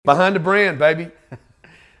Behind the Brand, baby.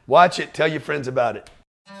 Watch it. Tell your friends about it.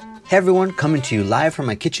 Hey everyone, coming to you live from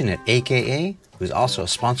my kitchen at AKA, who's also a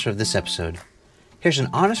sponsor of this episode. Here's an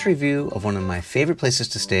honest review of one of my favorite places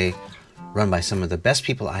to stay, run by some of the best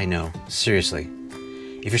people I know. Seriously.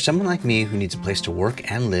 If you're someone like me who needs a place to work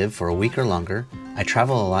and live for a week or longer, I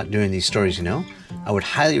travel a lot doing these stories, I would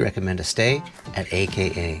highly recommend a stay at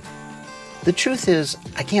AKA. The truth is,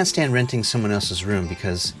 I can't stand renting someone else's room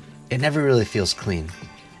because it never really feels clean.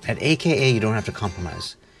 At AKA, you don't have to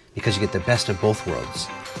compromise because you get the best of both worlds.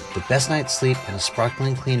 The best night's sleep in a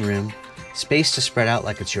sparkling clean room, space to spread out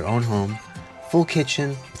like it's your own home, full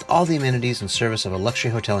kitchen with all the amenities and service of a luxury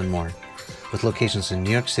hotel and more. With locations in New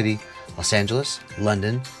York City, Los Angeles,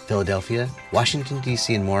 London, Philadelphia, Washington,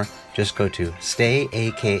 D.C. and more, just go to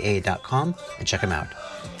stayaka.com and check them out.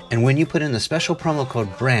 And when you put in the special promo code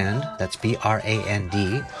BRAND, that's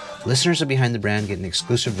B-R-A-N-D, listeners of Behind the Brand get an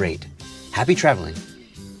exclusive rate. Happy traveling.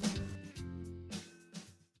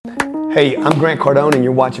 Hey, I'm Grant Cardone, and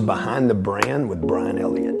you're watching Behind the Brand with Brian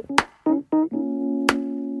Elliott.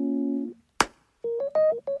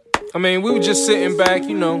 I mean, we were just sitting back,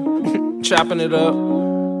 chopping it up,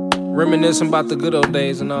 reminiscing about the good old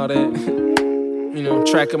days and all that.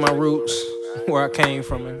 Tracking my roots, where I came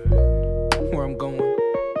from and where I'm going.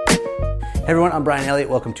 Hey everyone, I'm Brian Elliott.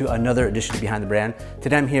 Welcome to another edition of Behind the Brand.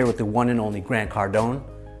 Today I'm here with the one and only Grant Cardone.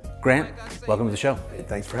 Grant, welcome to the show. Hey,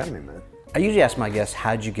 thanks for having me, man. I usually ask my guests,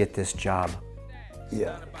 how'd you get this job?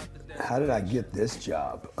 Yeah. How did I get this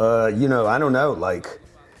job? I don't know.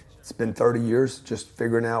 It's been 30 years just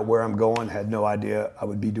figuring out where I'm going. Had no idea I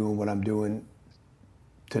would be doing what I'm doing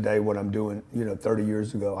today, what I'm doing, 30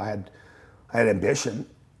 years ago. I had ambition,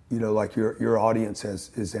 like your audience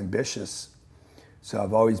is ambitious. So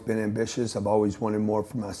I've always been ambitious. I've always wanted more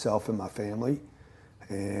for myself and my family,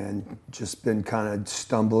 and just been kind of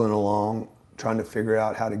stumbling along, trying to figure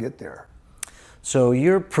out how to get there. So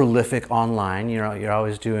you're prolific online. You're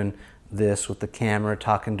always doing this with the camera,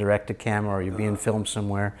 talking direct to camera, or you're being filmed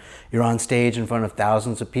somewhere. You're on stage in front of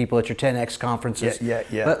thousands of people at your 10X conferences.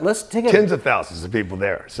 Yeah. But let's take tens of thousands of people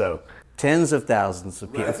there. So tens of thousands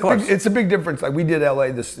of people. Right. Of course, it's a big difference. Like we did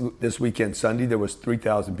LA this weekend, Sunday. There was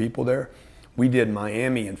 3,000 people there. We did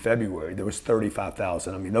Miami in February. There was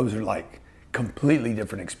 35,000. I mean, those are like completely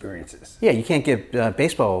different experiences. Yeah, you can't get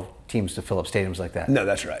baseball teams to fill up stadiums like that. No,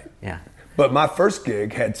 that's right. Yeah. But my first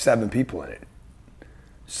gig had 7 people in it.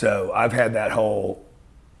 So I've had that whole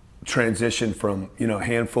transition from,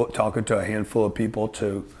 talking to a handful of people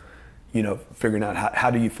to, figuring out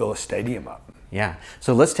how do you fill a stadium up. Yeah.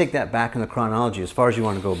 So let's take that back in the chronology as far as you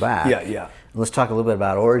want to go back. Yeah. Let's talk a little bit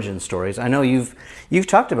about origin stories. I know you've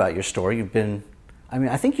talked about your story.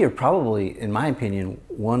 I think you're probably, in my opinion,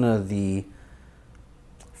 one of the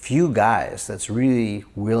few guys that's really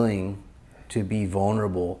willing to be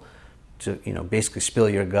vulnerable, to basically spill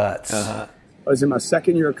your guts. I was in my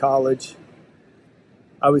second year of college.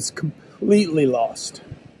 I was completely lost.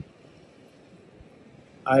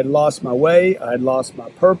 I had lost my way. I had lost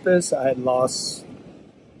my purpose. I had lost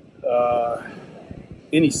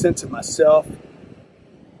any sense of myself.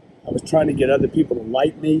 I was trying to get other people to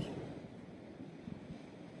like me.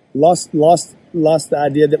 Lost the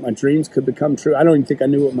idea that my dreams could become true. I don't even think I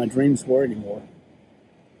knew what my dreams were anymore.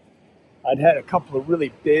 I'd had a couple of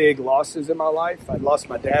really big losses in my life. I'd lost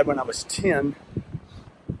my dad when I was 10,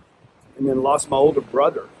 and then lost my older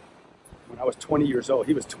brother when I was 20 years old.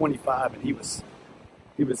 He was 25, and he was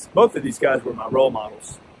both of these guys were my role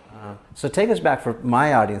models. So take us back for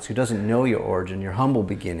my audience who doesn't know your origin, your humble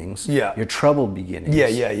beginnings, your troubled beginnings.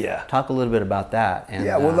 Yeah. Talk a little bit about that. And,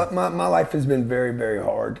 my life has been very, very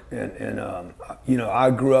hard. And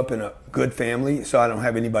I grew up in a good family, so I don't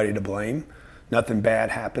have anybody to blame. Nothing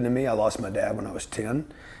bad happened to me. I lost my dad when I was 10.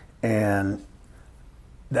 And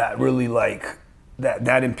that really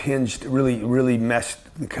that impinged, really messed,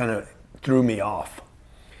 kind of threw me off.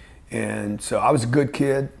 And so I was a good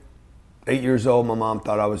kid. 8 years old, my mom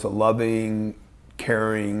thought I was a loving,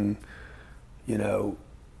 caring,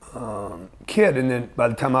 kid. And then by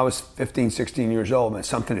the time I was 15, 16 years old, man,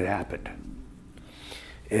 something had happened.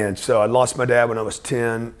 And so I lost my dad when I was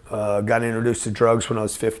 10, got introduced to drugs when I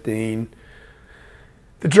was 15.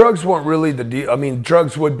 The drugs weren't really the deal. I mean,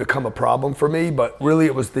 drugs would become a problem for me, but really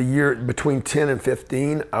it was the year between 10 and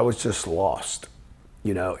 15, I was just lost,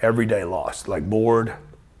 every day lost, like bored,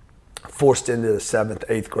 forced into the 7th,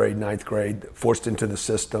 8th grade, 9th grade, forced into the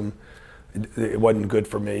system. It wasn't good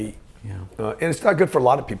for me. Yeah. And it's not good for a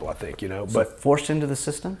lot of people, I think, But forced into the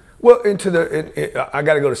system? Well, I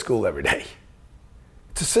got to go to school every day.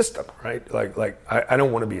 It's a system, right? I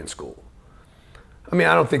don't want to be in school. I mean,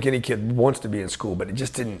 I don't think any kid wants to be in school, but it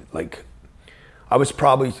just didn't, I was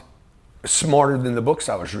probably smarter than the books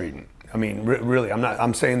I was reading. I mean, really,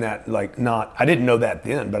 I'm saying that like not, I didn't know that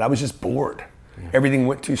then, but I was just bored. Yeah. Everything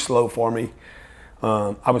went too slow for me.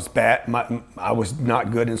 I was bad. I was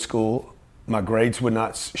not good in school. My grades would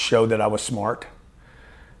not show that I was smart.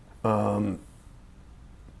 I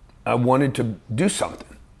wanted to do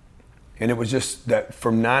something. And it was just that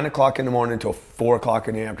from 9 o'clock in the morning until 4 o'clock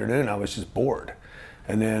in the afternoon, I was just bored.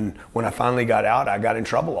 And then when I finally got out, I got in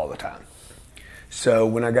trouble all the time. So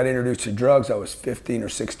when I got introduced to drugs, I was 15 or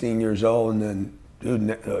 16 years old, and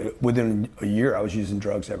then within a year, I was using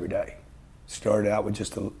drugs every day. Started out with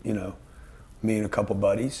just me and a couple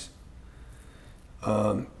buddies.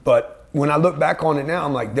 But when I look back on it now,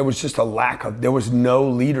 I'm like, there was just there was no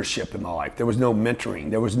leadership in my life. There was no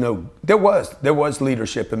mentoring. There was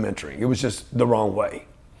leadership and mentoring. It was just the wrong way.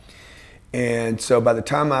 And so by the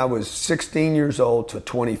time I was 16 years old to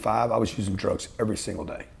 25, I was using drugs every single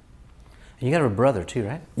day. And you got a brother too,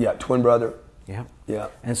 right? Yeah, twin brother. Yeah. Yeah.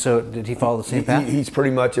 And so did he follow the same path? He's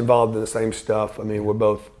pretty much involved in the same stuff. I mean,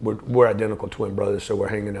 we're identical twin brothers, so we're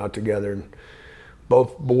hanging out together, and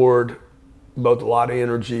both bored, both a lot of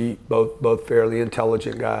energy, both fairly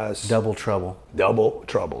intelligent guys. Double trouble. Double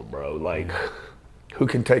trouble, bro. Like, who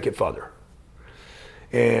can take it further?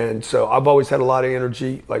 And so I've always had a lot of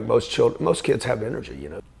energy, like most kids have energy,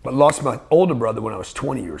 But lost my older brother when I was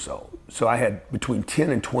 20 years old. So I had, between 10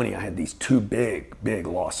 and 20, I had these two big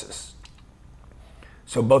losses.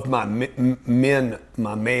 So both my male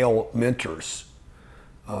mentors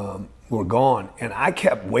were gone, and I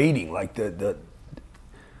kept waiting. Like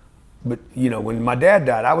but when my dad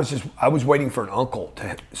died, I was waiting for an uncle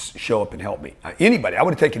to show up and help me. Anybody, I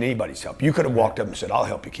would have taken anybody's help. You could have walked up and said, "I'll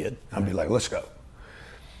help you, kid." I'd be like, "Let's go."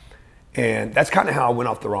 And that's kind of how I went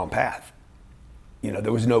off the wrong path.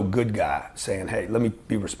 There was no good guy saying, "Hey, let me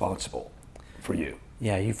be responsible for you."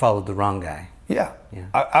 Yeah, you followed the wrong guy. Yeah.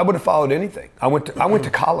 I would have followed anything. I went to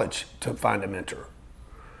college to find a mentor.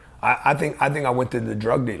 I think I went to the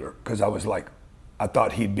drug dealer because I was like, I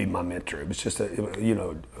thought he'd be my mentor. It was just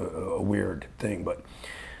a weird thing. But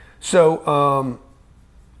so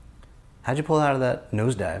how'd you pull out of that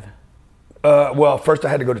nosedive? Well, first I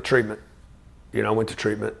had to go to treatment. I went to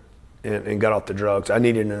treatment and got off the drugs. I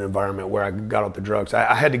needed an environment where I got off the drugs.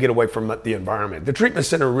 I had to get away from the environment. The treatment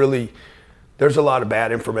center really, there's a lot of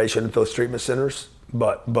bad information at those treatment centers,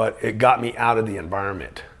 but it got me out of the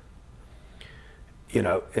environment.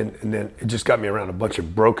 And then it just got me around a bunch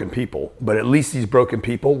of broken people. But at least these broken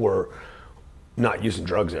people were not using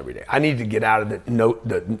drugs every day. I needed to get out of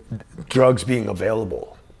the drugs being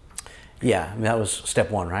available. Yeah, I mean, that was step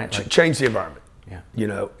one, right? Change the environment. Yeah.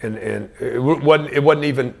 And it wasn't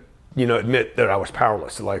even admit that I was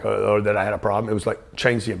powerless, or that I had a problem. It was like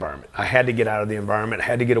change the environment. I had to get out of the environment. I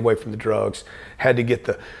had to get away from the drugs. Had to get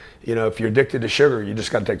if you're addicted to sugar, you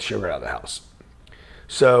just got to take the sugar out of the house.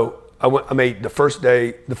 So I made the first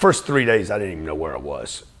 3 days, I didn't even know where I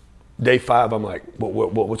was. Day 5, I'm like,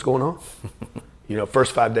 what's going on?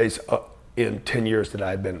 First 5 days in 10 years that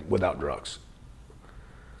I had been without drugs.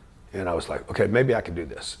 And I was like, okay, maybe I can do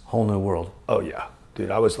this. Whole new world. Oh yeah, dude,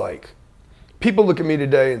 I was like, people look at me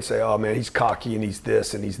today and say, oh man, he's cocky and he's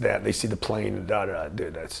this and he's that. And they see the plane and da-da-da.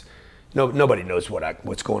 Dude, nobody knows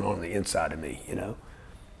what's going on the inside of me,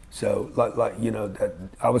 So that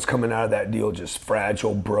I was coming out of that deal just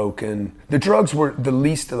fragile, broken. The drugs were the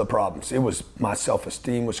least of the problems. It was my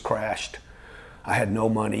self-esteem was crashed. I had no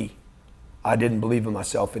money. I didn't believe in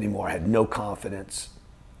myself anymore. I had no confidence.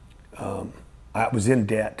 I was in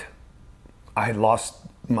debt. I had lost,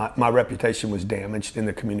 my reputation was damaged in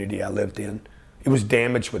the community I lived in. It was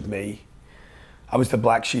damaged with me. I was the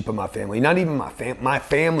black sheep of my family. Not even my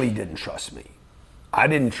family didn't trust me. I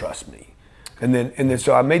didn't trust me. And then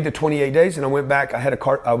so I made the 28 days and I went back.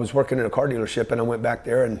 I was working in a car dealership and I went back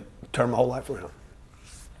there and turned my whole life around.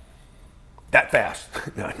 That fast.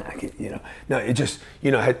 No, it just,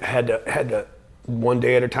 had to one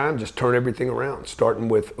day at a time, just turn everything around. Starting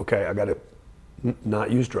with, okay, I got to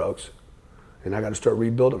not use drugs and I got to start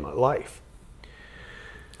rebuilding my life.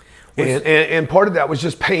 And part of that was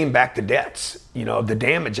just paying back the debts, of the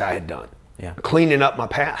damage I had done. Yeah. Cleaning up my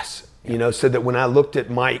past, so that when I looked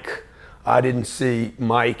at Mike, I didn't see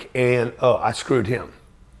Mike and, I screwed him.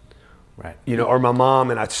 Right. Or my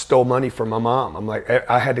mom and I stole money from my mom. I'm like,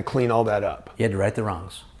 I had to clean all that up. You had to right the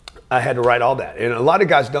wrongs. I had to right all that. And a lot of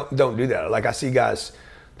guys don't do that. Like I see guys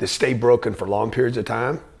that stay broken for long periods of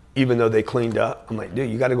time, even though they cleaned up. I'm like,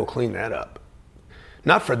 dude, you got to go clean that up.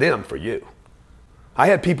 Not for them, for you. I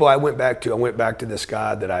had people I went back to this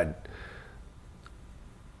guy that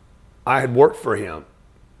I had worked for him,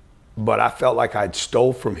 but I felt like I'd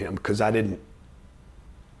stole from him because I didn't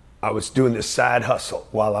I was doing this side hustle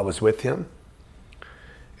while I was with him.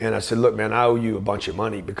 And I said, look, man, I owe you a bunch of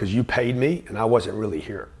money because you paid me and I wasn't really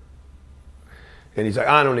here. And he's like,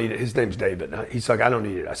 I don't need it. His name's David. He's like, I don't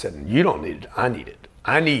need it. I said, you don't need it. I need it.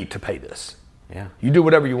 I need to pay this. Yeah. You do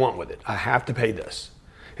whatever you want with it. I have to pay this.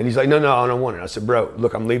 And he's like, no, I don't want it. I said, bro,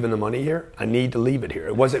 look, I'm leaving the money here. I need to leave it here.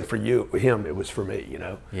 It wasn't for him. It was for me, you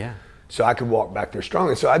know? Yeah. So I could walk back there strong.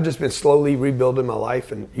 And so I've just been slowly rebuilding my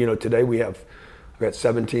life. And, you know, today I've got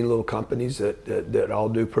 17 little companies that all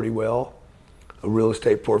do pretty well. A real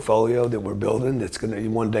estate portfolio that we're building that's going to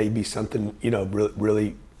one day be something, you know,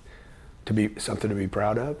 really to be something to be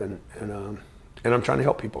proud of. And I'm trying to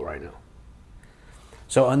help people right now.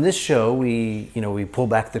 So on this show, we pull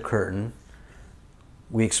back the curtain.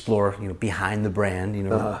 We explore, behind the brand,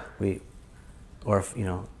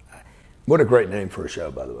 What a great name for a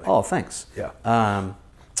show, by the way. Oh, thanks. Yeah.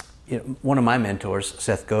 One of my mentors,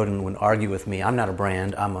 Seth Godin, would argue with me. I'm not a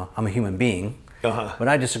brand. I'm a human being. But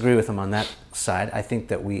I disagree with him on that side. I think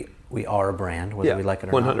that we are a brand, whether we like it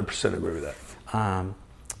or 100% not. 100% agree with that.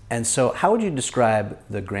 And so, how would you describe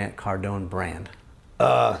the Grant Cardone brand?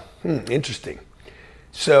 Interesting.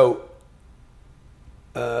 So,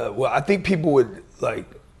 I think people would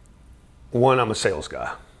one, I'm a sales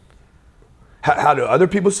guy. How do other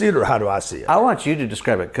people see it, or how do I see it? I want you to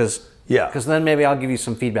describe it, because then maybe I'll give you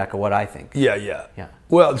some feedback of what I think. Yeah.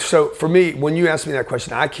 Well, so for me, when you ask me that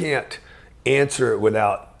question, I can't answer it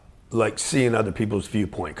without seeing other people's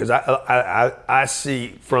viewpoint, because I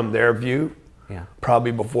see from their view,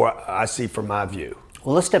 probably before I see from my view.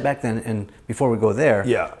 Well, let's step back then, and before we go there,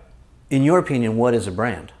 in your opinion, what is a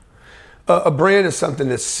brand? A brand is something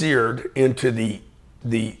that's seared into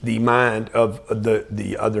the mind of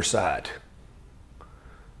the other side.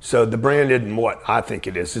 So the brand isn't what I think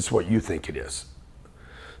it is; it's what you think it is.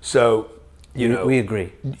 So we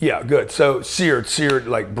agree. Yeah, good. So seared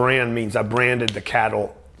brand means I branded the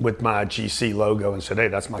cattle with my GC logo and said, hey,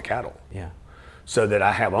 that's my cattle. Yeah. So that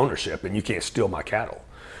I have ownership and you can't steal my cattle.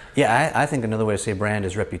 Yeah, I think another way to say brand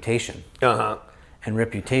is reputation. And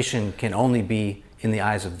reputation can only be in the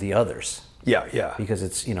eyes of the others. Yeah. Because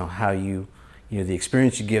it's how you the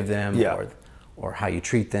experience you give them, or how you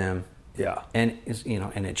treat them. Yeah. And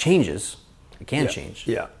and it changes. It can change.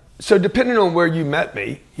 Yeah. So depending on where you met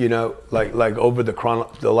me, like over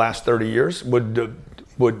the last 30 years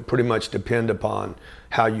would pretty much depend upon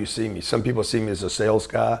how you see me. Some people see me as a sales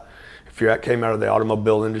guy. If you came out of the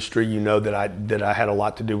automobile industry, you know that I had a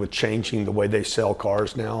lot to do with changing the way they sell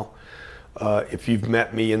cars now. If you've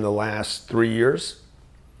met me in the last 3 years,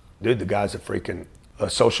 dude, the guy's a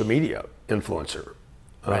social media influencer.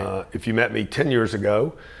 Right. If you met me 10 years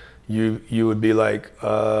ago, you would be like,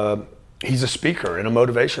 he's a speaker and a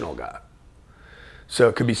motivational guy. So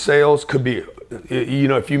it could be sales, could be,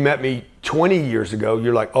 if you met me 20 years ago,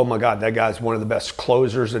 you're like, oh my God, that guy's one of the best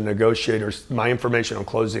closers and negotiators. My information on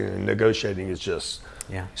closing and negotiating is just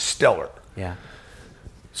stellar. Yeah.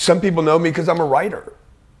 Some people know me because I'm a writer,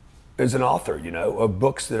 as an author, of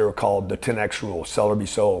books that are called The 10X Rule, Sell or Be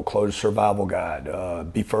Sold, Close Survival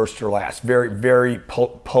Guide, Be First or Last. Very, very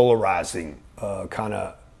polarizing kind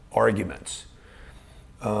of arguments.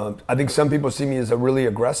 I think some people see me as a really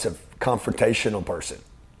aggressive, confrontational person.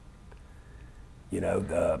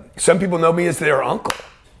 Some people know me as their uncle.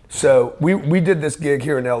 So we did this gig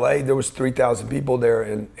here in LA. There was 3,000 people there,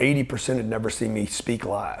 and 80% had never seen me speak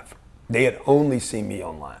live. They had only seen me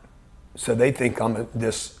online. So they think I'm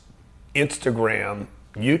this Instagram,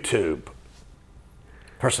 YouTube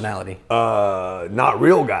personality, not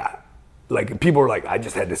real guy. People are like, I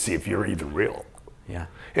just had to see if you're even real. Yeah.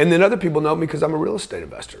 And then other people know me because I'm a real estate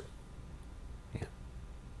investor. Yeah.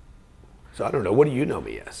 So I don't know. What do you know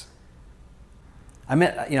me as? I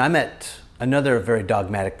met another very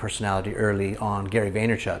dogmatic personality early on, Gary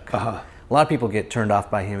Vaynerchuk. A lot of people get turned off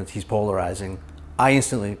by him. He's polarizing. I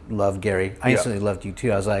instantly loved Gary. I instantly loved you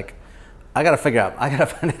too. I was like, I got to find out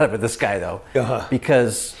about this guy though,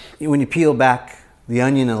 because when you peel back the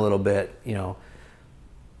onion a little bit, and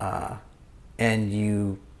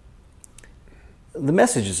the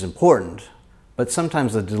message is important, but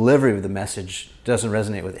sometimes the delivery of the message doesn't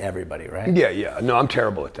resonate with everybody, right? Yeah. No, I'm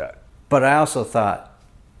terrible at that. But I also thought,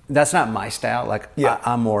 that's not my style.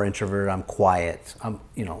 I'm more introverted. I'm quiet. I'm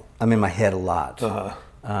in my head a lot.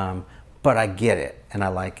 But I get it and I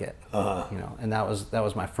like it. And that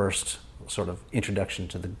was my first sort of introduction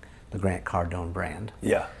to the Grant Cardone brand.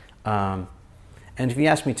 Yeah. And if you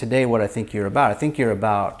ask me today what I think you're about, I think you're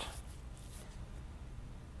about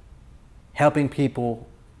helping people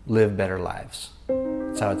live better lives.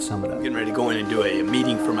 That's how I'd sum it up. I'm getting ready to go in and do a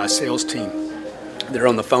meeting for my sales team. They're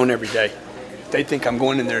on the phone every day. They think I'm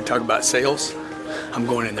going in there to talk about sales. I'm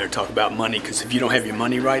going in there to talk about money, because if you don't have your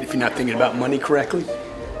money right, if you're not thinking about money correctly,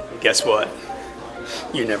 guess what?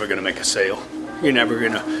 You're never going to make a sale. You're never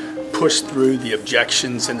going to push through the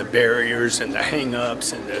objections and the barriers and the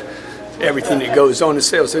hang-ups and everything that goes on in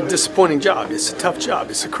sales. It's a disappointing job. It's a tough job.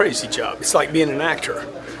 It's a crazy job. It's like being an actor,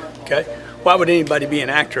 okay? Why would anybody be an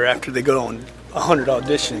actor after they go on 100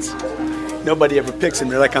 auditions? Nobody ever picks them.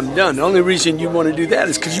 They're like, I'm done. The only reason you want to do that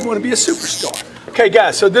is because you want to be a superstar. Okay,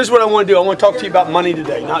 guys, so this is what I want to do. I want to talk to you about money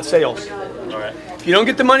today, not sales. All right. If you don't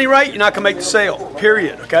get the money right, you're not going to make the sale,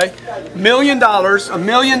 period, okay? $1 million.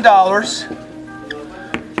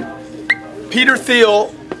 Peter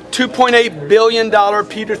Thiel, $2.8 billion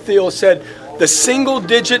Peter Thiel said the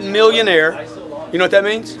single-digit millionaire, you know what that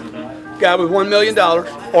means? Guy with $1 million,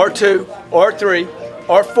 or two, or three,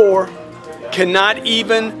 or four, cannot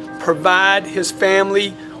even provide his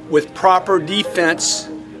family with proper defense,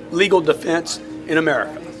 legal defense in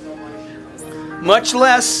America. Much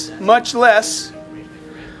less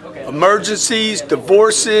emergencies,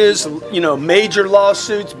 divorces, major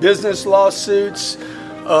lawsuits, business lawsuits,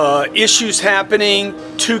 issues happening,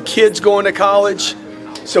 2 kids going to college.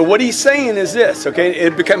 So what he's saying is this, okay?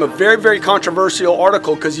 It became a very, very controversial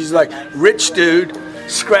article because he's like, rich dude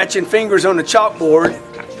scratching fingers on the chalkboard,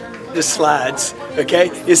 the slides, okay?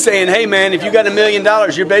 Is saying, hey man, if you got $1 million,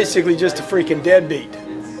 you're basically just a freaking deadbeat.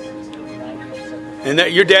 And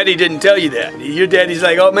that your daddy didn't tell you that. Your daddy's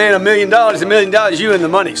like, oh man, $1 million, you and the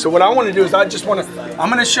money. So what I want to do is I'm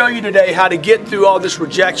going to show you today how to get through all this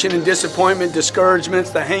rejection and disappointment,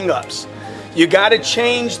 discouragements, the hang-ups. You got to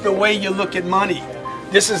change the way you look at money.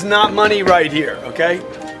 This is not money right here, okay?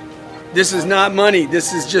 This is not money.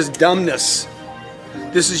 This is just dumbness.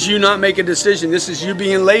 This is you not making a decision. This is you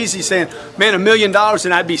being lazy, saying, man, $1 million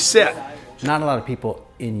and I'd be set. Not a lot of people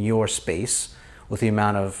in your space with the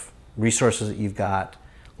amount of resources that you've got,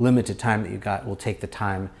 limited time that you've got, will take the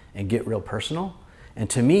time and get real personal. And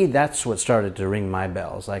to me, that's what started to ring my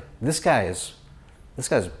bells. Like, this guy's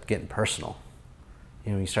getting personal.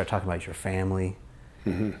 You start talking about your family,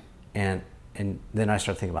 mm-hmm. and then I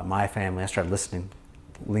started thinking about my family. I started listening,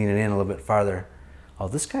 leaning in a little bit farther. Oh,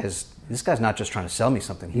 this guy's not just trying to sell me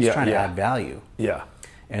something. He's trying to add value. Yeah.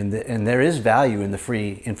 And there is value in the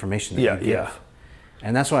free information that you give. Yeah.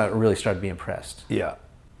 And that's why I really started to be impressed. Yeah.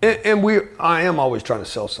 And I am always trying to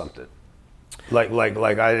sell something. Like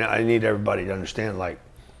I need everybody to understand, like,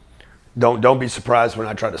 don't be surprised when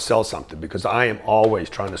I try to sell something, because I am always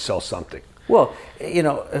trying to sell something. Well,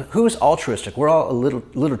 who's altruistic? We're all a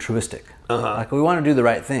little truistic. Uh-huh. Like, we want to do the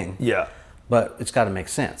right thing. Yeah. But it's got to make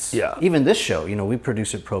sense. Yeah. Even this show, we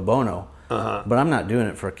produce it pro bono, uh-huh. but I'm not doing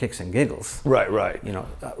it for kicks and giggles. Right.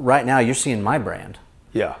 Right now you're seeing my brand.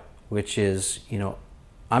 Yeah. Which is,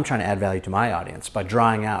 I'm trying to add value to my audience by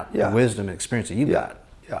drawing out the wisdom and experience that you've got.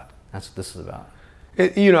 Yeah. That's what this is about.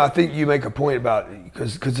 I think you make a point about,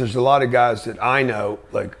 because there's a lot of guys that I know,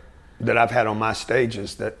 like, that I've had on my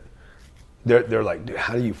stages that they're like, dude,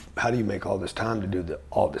 how do you make all this time to do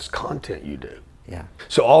all this content you do? Yeah.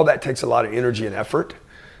 So all that takes a lot of energy and effort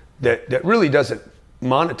that really doesn't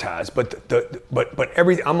monetize, but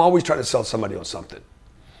everything. I'm always trying to sell somebody on something,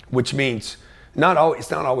 which means it's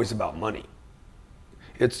not always about money.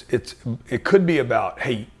 It could be about,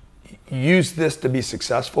 hey, use this to be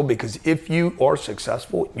successful, because if you are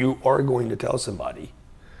successful, you are going to tell somebody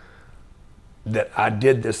that I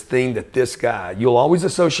did this thing that this guy, you'll always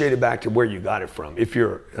associate it back to where you got it from if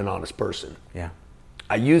you're an honest person. Yeah.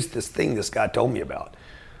 I used this thing this guy told me about.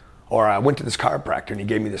 Or I went to this chiropractor and he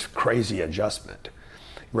gave me this crazy adjustment,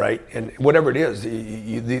 right? And whatever it is,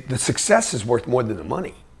 the success is worth more than the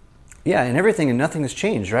money. Yeah, and everything and nothing has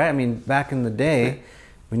changed, right? I mean, back in the day,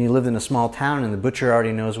 when you lived in a small town and the butcher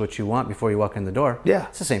already knows what you want before you walk in the door. Yeah.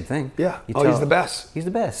 It's the same thing. Yeah. He's the best. He's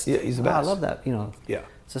the best. Yeah, he's the best. I love that, Yeah.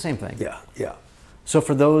 It's the same thing. Yeah. So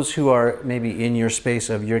for those who are maybe in your space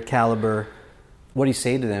of your caliber, what do you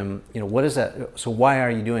say to them? What is that? So why are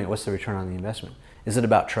you doing it? What's the return on the investment? Is it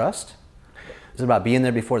about trust? Is it about being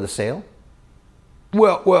there before the sale?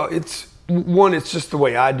 Well, it's just the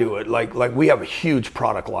way I do it. Like we have a huge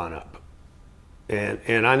product lineup.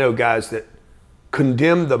 And I know guys that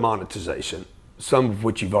condemn the monetization, some of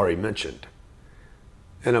which you've already mentioned.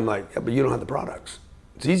 And I'm like, yeah, but you don't have the products.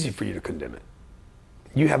 It's easy for you to condemn it.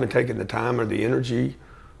 You haven't taken the time or the energy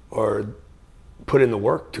or put in the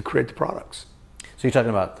work to create the products. So you're talking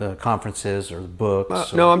about the conferences or the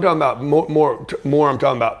books? No, I'm talking about more. I'm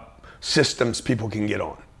talking about systems people can get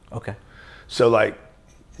on. Okay. So like,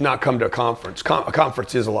 not come to a conference. A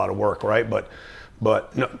conference is a lot of work, right?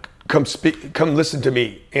 But no, come listen to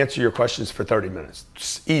me answer your questions for 30 minutes.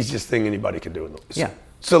 It's the easiest thing anybody can do. Yeah.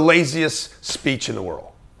 It's the laziest speech in the world.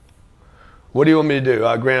 What do you want me to do?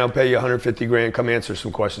 Grant, I'll pay you 150 grand. Come answer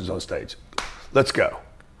some questions on stage. Let's go.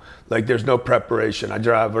 Like, there's no preparation.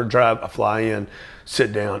 I fly in,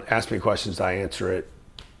 sit down, ask me questions, I answer it.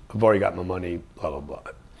 I've already got my money, blah, blah, blah.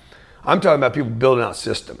 I'm talking about people building out a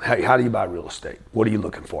system. Hey, how do you buy real estate? What are you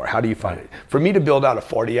looking for? How do you find it? For me to build out a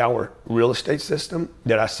 40-hour real estate system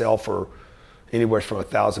that I sell for anywhere from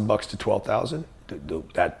 $1,000 to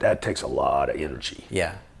 $12,000, that takes a lot of energy.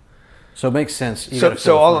 Yeah. So it makes sense.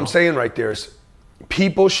 So all I'm saying right there is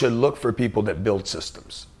people should look for people that build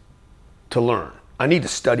systems to learn. I need to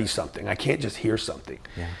study something. I can't just hear something.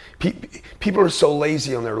 Yeah. People are so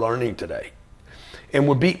lazy on their learning today. And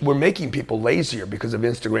we're making people lazier because of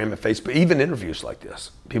Instagram and Facebook, even interviews like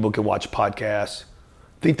this. People can watch podcasts,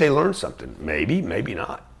 think they learned something. Maybe, maybe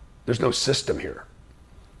not. There's no system here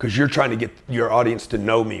because you're trying to get your audience to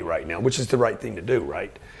know me right now, which is the right thing to do,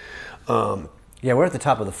 right? Yeah, we're at the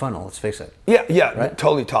top of the funnel, let's face it. Yeah, right?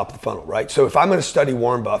 Totally top of the funnel, right? So if I'm going to study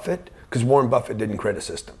Warren Buffett, because Warren Buffett didn't create a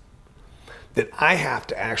system, then I have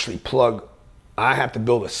to actually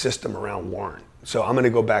build a system around Warren. So I'm going to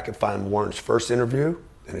go back and find Warren's first interview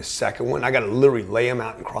and his second one. I got to literally lay them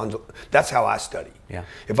out in chronological. That's how I study. Yeah.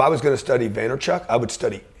 If I was going to study Vaynerchuk, I would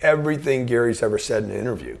study everything Gary's ever said in an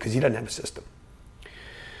interview because he doesn't have a system.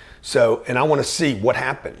 So, and I want to see what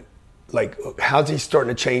happened. Like, how's he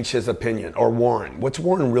starting to change his opinion? Or Warren, what's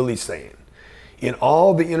Warren really saying? In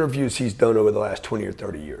all the interviews he's done over the last 20 or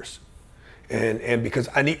 30 years. And because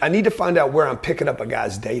I need to find out where I'm picking up a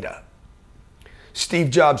guy's data. Steve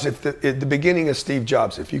Jobs, at the beginning of Steve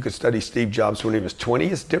Jobs, if you could study Steve Jobs when he was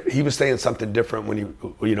 20, he was saying something different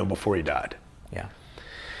when before he died. Yeah.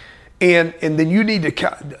 And then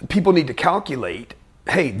people need to calculate,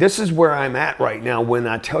 hey, this is where I'm at right now when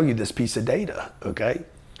I tell you this piece of data, okay?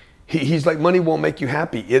 He's like, money won't make you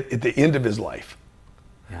happy at the end of his life.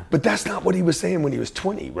 Yeah. But that's not what he was saying when he was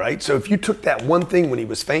 20, right? So if you took that one thing when he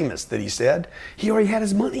was famous that he said, he already had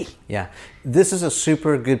his money. Yeah. This is a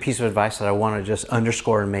super good piece of advice that I want to just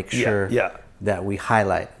underscore and make sure that we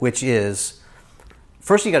highlight, which is,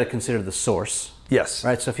 first you got to consider the source. Yes.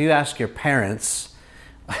 Right? So if you ask your parents,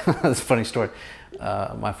 that's a funny story.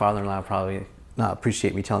 My father-in-law will probably not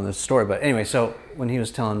appreciate me telling this story, but anyway, so when he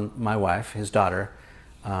was telling my wife, his daughter,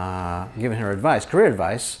 giving her advice, career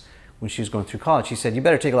advice, when she was going through college, he said, you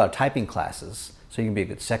better take a lot of typing classes so you can be a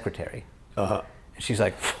good secretary. Uh-huh. And she's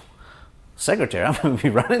like, secretary? I'm going to be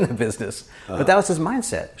running the business. Uh-huh. But that was his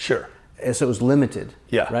mindset. Sure. And so it was limited,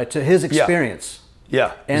 yeah, right, to his experience.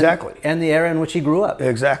 Yeah, exactly. And the era in which he grew up.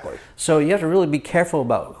 Exactly. So you have to really be careful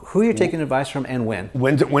about who you're taking advice from and when.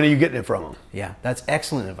 When are you getting it from him? Yeah, that's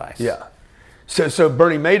excellent advice. Yeah. So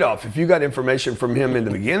Bernie Madoff, if you got information from him in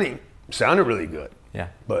the beginning, sounded really good. Yeah.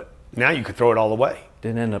 But now you could throw it all away.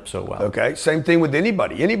 Didn't end up so well. Okay, same thing with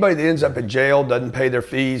anybody. Anybody that ends up in jail, doesn't pay their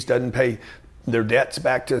fees, doesn't pay their debts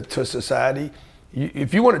back to society.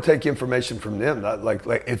 If you want to take information from them, like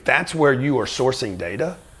if that's where you are sourcing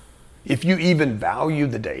data, if you even value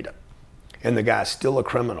the data, and the guy's still a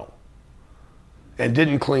criminal and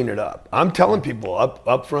didn't clean it up. I'm telling people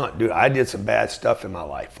up front, dude, I did some bad stuff in my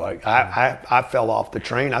life. Like I fell off the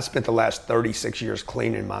train. I spent the last 36 years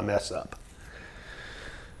cleaning my mess up.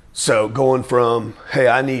 So going from, hey,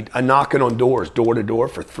 I'm knocking on doors, door to door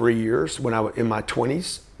for 3 years when I was in my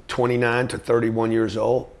 20s, 29 to 31 years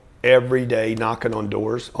old, every day knocking on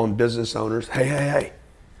doors on business owners. Hey,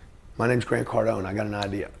 my name's Grant Cardone. I got an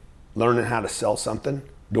idea. Learning how to sell something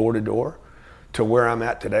door to door to where I'm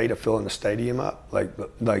at today to filling the stadium up. Like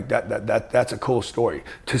that's a cool story.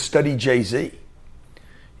 To study Jay-Z,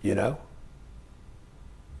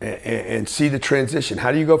 and see the transition.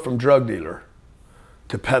 How do you go from drug dealer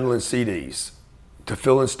to peddling CDs, to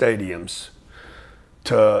filling stadiums,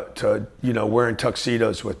 to wearing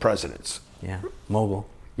tuxedos with presidents? Yeah, mogul.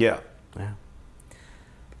 Yeah.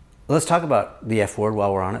 Let's talk about the F word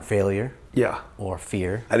while we're on it, failure. Yeah. Or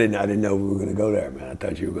fear. I didn't know we were going to go there, man. I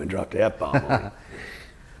thought you were going to drop the F-bomb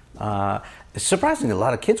on me. Surprisingly, a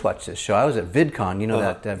lot of kids watch this show. I was at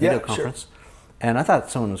VidCon, that video conference, sure. And I thought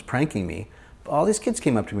someone was pranking me. All these kids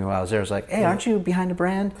came up to me while I was there. I was like, hey, aren't you behind the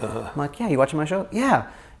brand? I'm like, yeah, you watching my show? Yeah.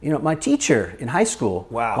 My teacher in high school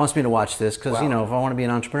wants me to watch this because, if I want to be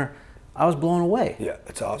an entrepreneur. I was blown away. Yeah,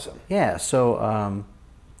 that's awesome. Yeah, so,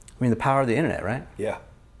 the power of the internet, right? Yeah.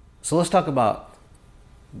 So let's talk about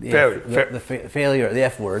the failure, the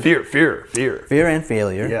F word. Fear. Fear and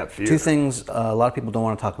failure. Yeah, fear. Two things a lot of people don't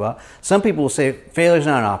want to talk about. Some people will say failure is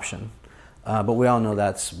not an option, but we all know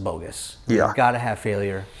that's bogus. Yeah. You've got to have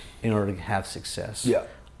failure in order to have success. Yeah.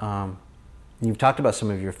 You've talked about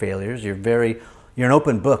some of your failures. You're an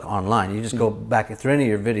open book online. You just go back through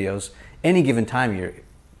any of your videos. Any given time, you're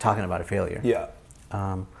talking about a failure. Yeah.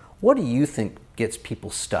 What do you think gets people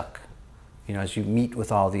stuck? You know, as you meet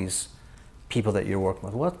with all these people that you're working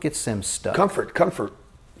with, what gets them stuck? Comfort.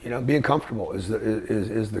 You know, being comfortable is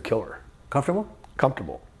the killer. Comfortable?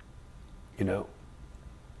 Comfortable. You know.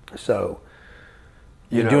 So.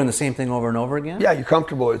 You're doing the same thing over and over again? Yeah, you're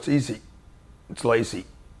comfortable. It's easy. It's lazy.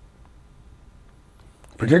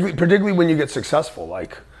 Particularly when you get successful.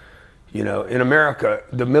 Like, you know, in America,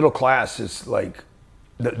 the middle class is like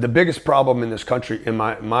the biggest problem in this country, in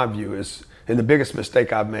my view, is, and the biggest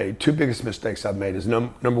mistake I've made, two biggest mistakes I've made is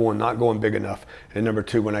number one, not going big enough, and number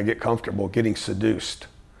two, when I get comfortable, getting seduced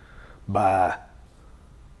by,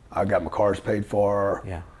 I got my cars paid for,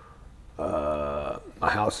 Yeah. My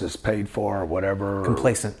house is paid for, or whatever.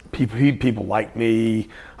 Complacent. People like me.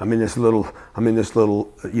 I'm in this little,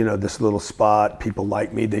 you know, this little spot. People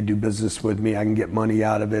like me. They do business with me. I can get money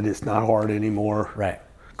out of it. It's not hard anymore. Right.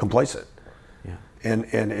 Complacent. Yeah. And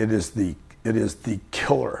it is the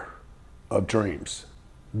killer of dreams.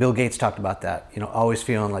 Bill Gates talked about that. You know, always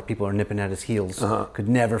feeling like people are nipping at his heels. Could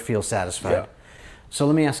never feel satisfied. Yeah. So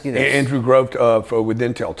let me ask you this. Andrew Grove with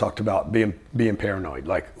Intel talked about being paranoid.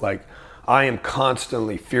 Like I am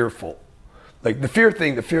constantly fearful. Like the fear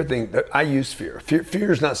thing. That I use fear.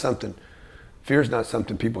 Fear is not something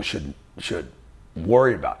people should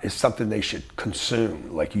worry about. It's something they should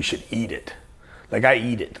consume. Like you should eat it. Like I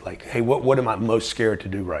eat it. Like, hey, what am I most scared to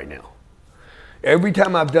do right now? Every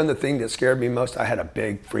time I've done the thing that scared me most, I had a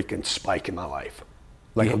big freaking spike in my life.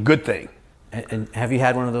 Like a good thing. And have you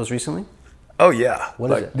had one of those recently? Oh yeah.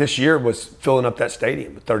 What is it? This year was filling up that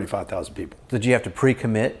stadium with 35,000 people. Did you have to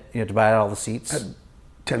pre-commit? You had to buy all the seats? Had a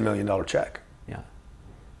 $10 million check. Yeah.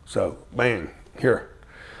 So, man, here.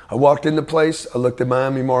 I walked in the place, I looked at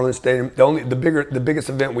Miami Marlins Stadium. The biggest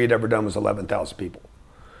event we had ever done was 11,000 people.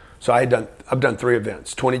 So I've done 3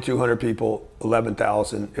 events, 2,200 people,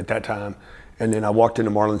 11,000 at that time. And then I walked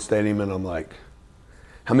into Marlins Stadium and I'm like,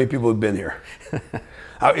 how many people have been here?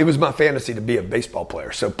 It was my fantasy to be a baseball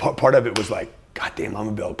player. So part of it was like, God damn, I'm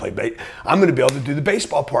gonna be able to play I'm gonna be able to do the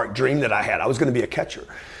baseball park dream that I had. I was gonna be a catcher.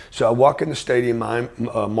 So I walk in the stadium,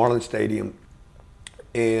 Marlins Stadium,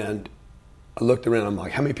 and I looked around, I'm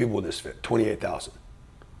like, how many people will this fit? 28,000.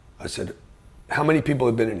 I said, how many people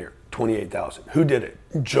have been in here? 28,000. Who did it?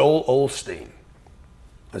 Joel Osteen.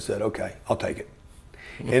 I said, okay, I'll take it.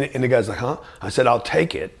 And the guy's like, huh? I said, I'll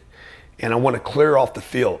take it. And I want to clear off the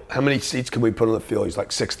field. How many seats can we put on the field? He's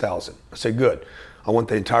like, 6,000. I said, good. I want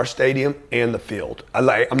the entire stadium and the field.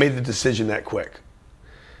 I made the decision that quick.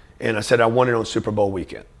 And I said, I want it on Super Bowl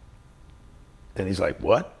weekend. And he's like,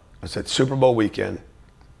 what? I said, Super Bowl weekend.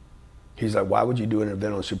 He's like, why would you do an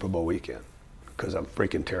event on Super Bowl weekend? Because I'm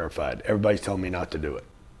freaking terrified. Everybody's telling me not to do it.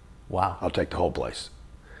 Wow. I'll take the whole place.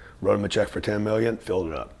 Wrote him a check for $10 million, filled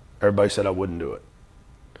it up. Everybody said I wouldn't do it.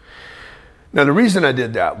 Now, the reason I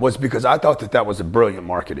did that was because I thought that was a brilliant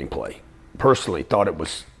marketing play. Personally, thought it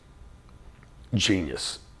was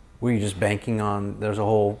genius. Were you just banking on there's a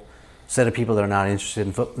whole set of people that are not interested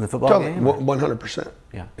in the football game? 100%.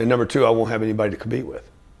 Yeah. And number two, I won't have anybody to compete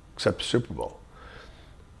with except the Super Bowl.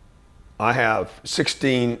 I have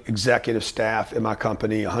 16 executive staff in my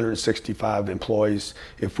company, 165 employees.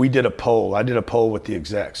 If we did a poll, I did a poll with the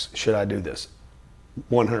execs, should I do this?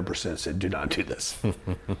 100% said, do not do this.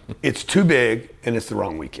 It's too big and it's the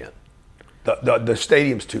wrong weekend. The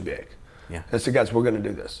stadium's too big. Yeah. I said, guys, we're going to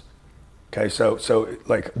do this. Okay, so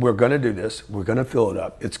like we're going to do this. We're going to fill it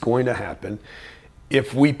up. It's going to happen.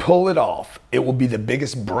 If we pull it off, it will be the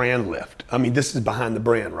biggest brand lift. I mean, this is behind the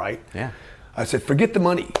brand, right? Yeah. I said, forget the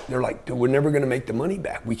money. They're like, we're never going to make the money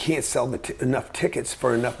back. We can't sell enough tickets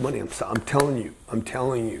for enough money. I'm telling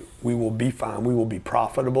you, we will be fine. We will be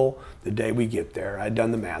profitable the day we get there. I had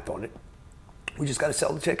done the math on it. We just got to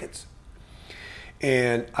sell the tickets.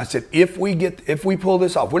 And I said, if we pull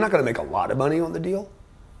this off, we're not going to make a lot of money on the deal.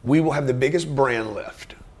 We will have the biggest brand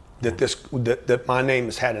lift that my name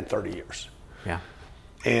has had in 30 years. Yeah.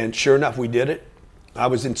 And sure enough, we did it. I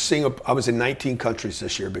was in Singapore. I was in 19 countries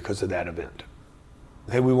this year because of that event.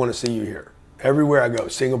 Hey, we want to see you here. Everywhere I go,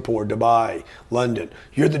 Singapore, Dubai, London.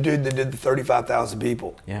 You're the dude that did the 35,000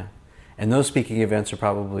 people. Yeah. And those speaking events are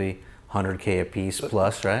probably 100K a piece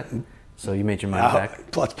plus, right? So you made your money back.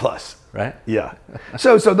 Plus. Right? Yeah.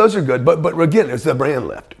 So those are good. But again, it's the brand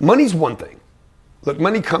lift. Money's one thing. Look,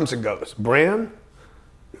 money comes and goes. But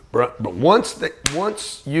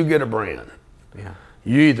once you get a brand, Yeah.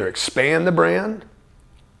 you either expand the brand.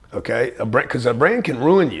 Okay, because a brand can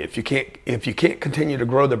ruin you if you can't continue to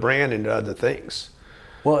grow the brand into other things.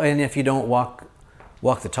 Well, and if you don't walk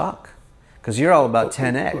the talk, Because you're all about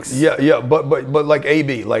 10X. Yeah, but like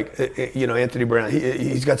AB, like Anthony Brown,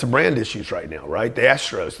 he's got some brand issues right now, right? The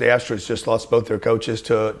Astros just lost both their coaches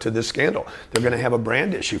to this scandal. They're going to have a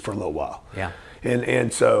brand issue for a little while. Yeah.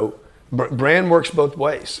 And so brand works both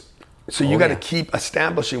ways. So you got to keep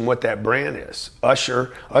establishing what that brand is.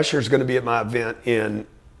 Usher's going to be at my event in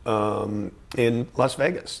Las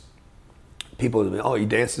Vegas. People will be, oh, he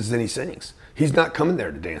dances and he sings. He's not coming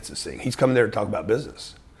there to dance and sing. He's coming there to talk about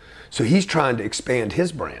business. So he's trying to expand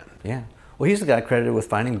his brand. Yeah. Well, he's the guy credited with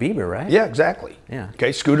finding Bieber, right? Yeah, exactly. Yeah.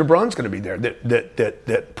 Okay, Scooter Braun's going to be there.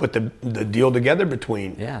 That put the deal together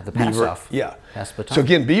between. Yeah, the pass Bieber. off. Yeah. Pass baton. So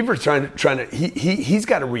again, Bieber's trying to he's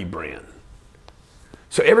got to rebrand.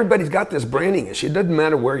 So everybody's got this branding issue. It doesn't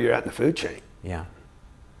matter where you're at in the food chain. Yeah.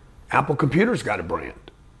 Apple Computer's got a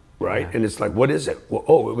brand, right? Yeah. And it's like, what is it?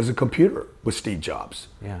 Well, it was a computer with Steve Jobs.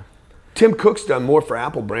 Yeah. Tim Cook's done more for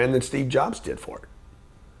Apple brand than Steve Jobs did for it,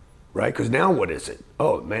 right? Because now what is it?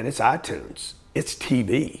 Oh man, it's iTunes, it's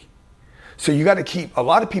TV. So you got to keep. A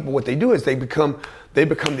lot of people, what they do is they become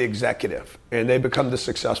the executive and they become the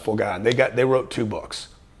successful guy. And they wrote 2 books.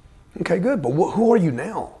 Okay, good. But who are you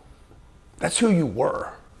now? That's who you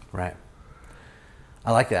were. Right.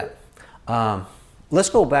 I like that. Let's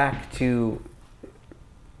go back to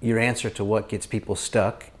your answer to what gets people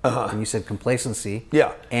stuck. And you said complacency.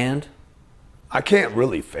 Yeah. And? I can't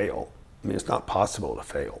really fail. I mean, it's not possible to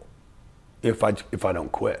fail if I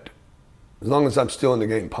don't quit. As long as I'm still in the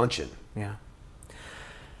game punching. Yeah.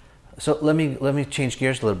 So let me change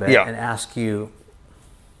gears a little bit and ask you.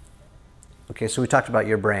 Okay, so we talked about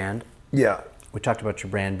your brand. Yeah. We talked about your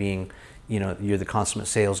brand being, you're the consummate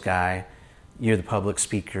sales guy, you're the public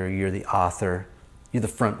speaker, you're the author, you're the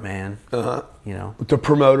front man. The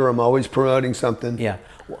promoter, I'm always promoting something. Yeah.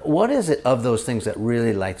 What is it of those things that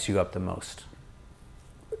really lights you up the most?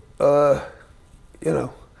 I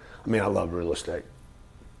love real estate.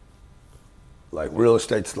 Like real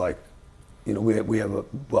estate's like, I'll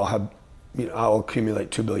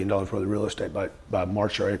accumulate $2 billion worth of real estate by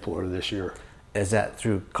March or April of this year. Is that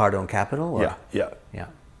through Cardone Capital? Or? Yeah.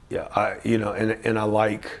 Yeah.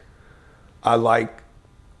 I like,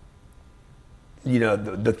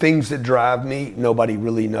 the things that drive me, nobody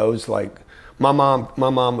really knows. Like my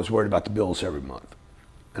mom was worried about the bills every month,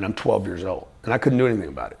 and I'm 12 years old, and I couldn't do anything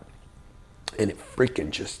about it. And it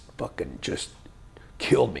freaking just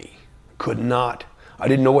killed me. I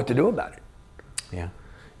didn't know what to do about it. Yeah.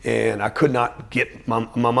 And I could not get, my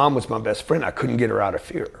mom was my best friend. I couldn't get her out of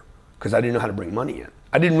fear because I didn't know how to bring money in.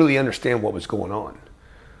 I didn't really understand what was going on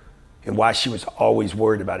and why she was always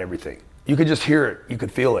worried about everything. You could just hear it. You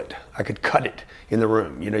could feel it. I could cut it in the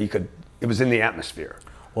room. It was in the atmosphere.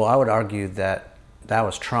 Well, I would argue that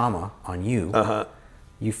was trauma on you.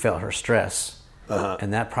 You felt her stress.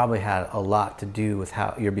 And that probably had a lot to do with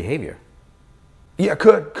your behavior. Yeah,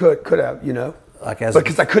 could have,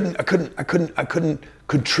 because I couldn't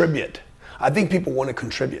contribute. I think people want to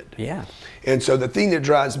contribute. Yeah. And so the thing that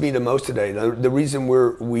drives me the most today, the reason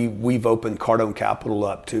we've opened Cardone Capital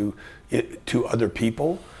up to other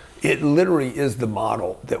people, it literally is the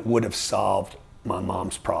model that would have solved my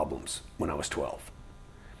mom's problems when I was 12.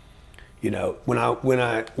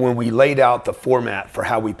 When we laid out the format for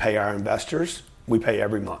how we pay our investors, we pay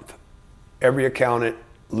every month. Every accountant,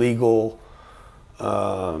 legal,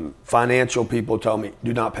 financial people tell me,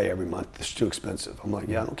 do not pay every month. It's too expensive. I'm like,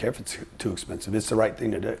 yeah, I don't care if it's too expensive. It's the right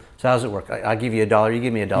thing to do. So how does it work? I give you $1, you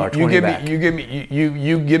give me $1.20 back. You give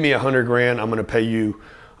me $100,000. I'm going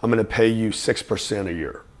to pay you 6% a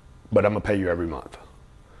year, but I'm going to pay you every month,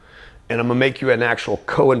 and I'm going to make you an actual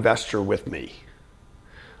co-investor with me.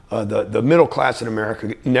 The middle class in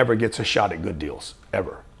America never gets a shot at good deals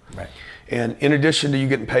ever. Right. And in addition to you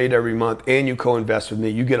getting paid every month and you co-invest with me,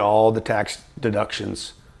 you get all the tax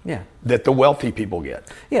deductions that the wealthy people get.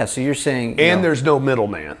 Yeah, so you're saying... There's no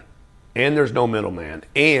middleman.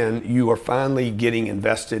 And you are finally getting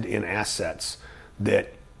invested in assets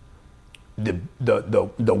that the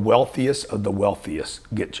wealthiest of the wealthiest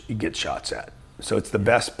get shots at. So it's the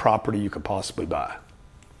best property you could possibly buy.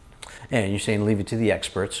 And you're saying leave it to the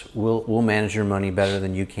experts. We'll manage your money better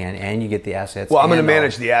than you can, and you get the assets. Well, I'm going to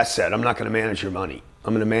manage the asset. I'm not going to manage your money.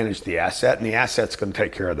 I'm going to manage the asset, and the asset's going to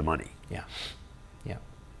take care of the money. Yeah.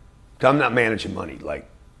 So I'm not managing money. Like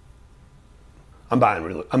I'm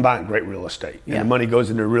buying great real estate, and the money goes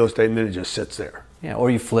into real estate, and then it just sits there. Yeah, or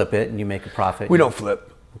you flip it and you make a profit. We don't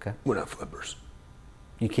flip. Okay. We're not flippers.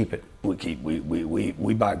 You keep it.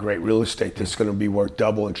 We buy great real estate that's going to be worth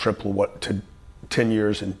double and triple what to 10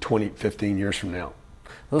 years and 20, 15 years from now.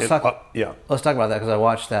 Let's talk about that because I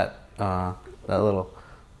watched that little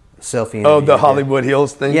selfie. The Hollywood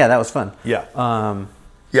Hills thing? Yeah, that was fun. Yeah.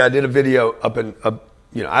 Yeah, I did a video I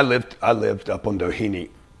lived up on Doheny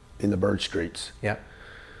in the Bird Streets. Yeah.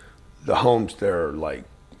 The homes there are like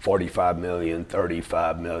 45 million,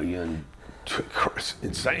 35 million. It's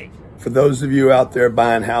insane. For those of you out there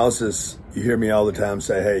buying houses, you hear me all the time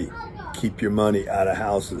say, hey, keep your money out of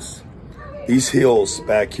houses. These hills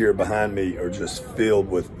back here behind me are just filled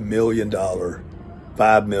with $1 million,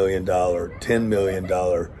 $5 million, $10 million,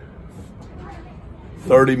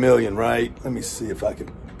 $30 million, right? Let me see if I can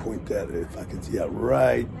point that,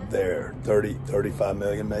 right there, 30, 35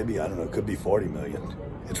 million maybe, I don't know, it could be 40 million.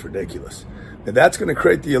 It's ridiculous. Now that's gonna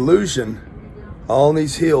create the illusion on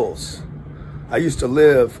these hills. I used to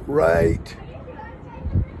live right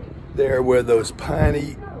there where those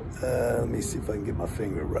piney, let me see if I can get my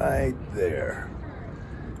finger right there.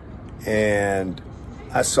 And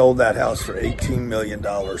I sold that house for $18 million.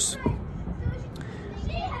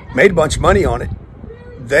 Made a bunch of money on it.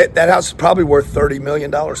 That house is probably worth $30 million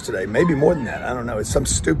today, maybe more than that. I don't know. It's some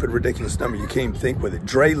stupid, ridiculous number. You can't even think with it.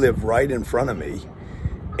 Dre lived right in front of me,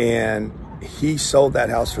 and he sold that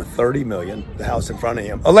house for $30 million, the house in front of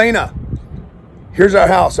him. Elena, here's our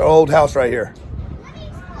house, our old house right here.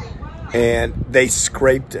 And they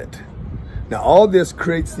scraped it. Now, all this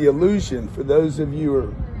creates the illusion for those of you who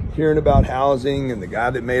are hearing about housing and the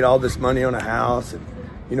guy that made all this money on a house. And,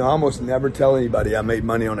 I almost never tell anybody I made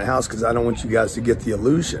money on a house because I don't want you guys to get the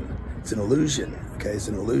illusion. It's an illusion, okay? It's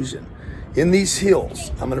an illusion. In these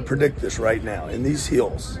hills, I'm going to predict this right now. In these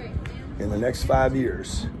hills, in the next 5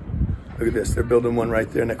 years, look at this. They're building one right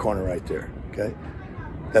there in the corner right there, okay?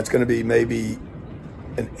 That's going to be maybe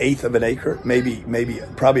an eighth of an acre,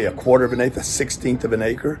 probably a quarter of an acre, a 16th of an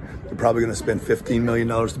acre. They're probably going to spend $15 million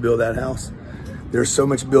to build that house. There's so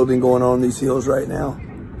much building going on in these hills right now.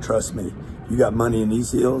 Trust me, you got money in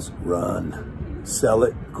these hills, run, sell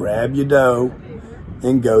it, grab your dough,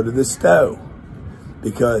 and go to the stove.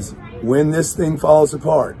 Because when this thing falls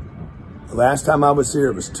apart, the last time I was here,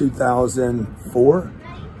 it was 2004.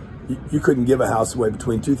 You couldn't give a house away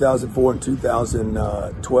between 2004 and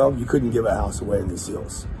 2012. You couldn't give a house away in these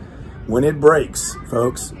hills. When it breaks,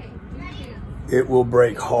 folks, it will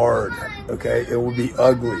break hard, okay? It will be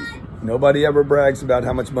ugly. Nobody ever brags about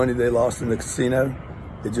how much money they lost in the casino.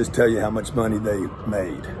 They just tell you how much money they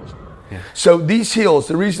made. Yeah. So these hills,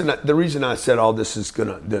 the reason I said all this is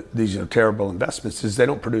these are terrible investments is they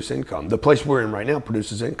don't produce income. The place we're in right now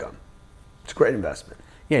produces income. It's a great investment.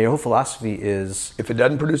 Yeah, your whole philosophy is... If it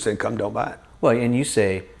doesn't produce income, don't buy it. Well, and you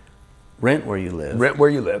say rent where you live. Rent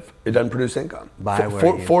where you live. It doesn't produce income. Buy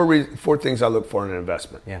where you... Four things I look for in an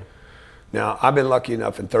investment. Yeah. Now, I've been lucky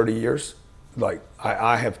enough in 30 years, like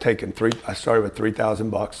I have taken I started with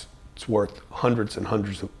 $3,000. It's worth hundreds and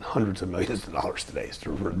hundreds of millions of dollars today. It's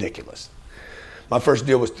ridiculous. My first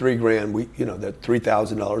deal was $3,000. That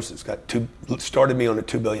 $3,000 started me on a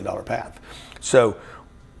 $2 billion path. So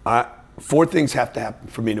four things have to happen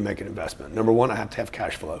for me to make an investment. Number one, I have to have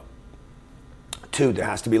cash flow. Two, there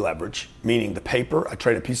has to be leverage, meaning I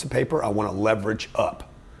trade a piece of paper, I want to leverage up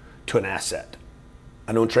to an asset.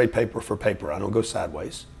 I don't trade paper for paper. I don't go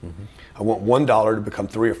sideways. Mm-hmm. I want $1 to become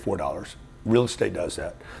 $3 or $4. Real estate does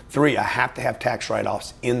that. Three, I have to have tax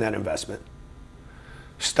write-offs in that investment.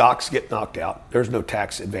 Stocks get knocked out. There's no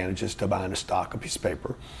tax advantages to buying a piece of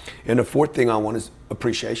paper. And the fourth thing I want is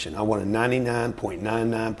appreciation. I want a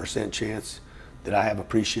 99.99% chance that I have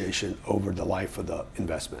appreciation over the life of the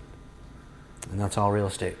investment. And that's all real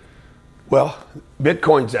estate. Well,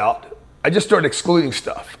 Bitcoin's out. I just started excluding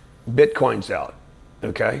stuff. Bitcoin's out,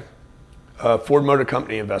 okay? Ford Motor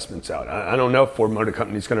Company investment's out. I don't know if Ford Motor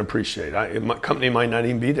Company is going to appreciate. My company might not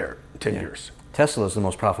even be there in 10 years. Tesla is the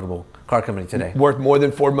most profitable car company today. Worth more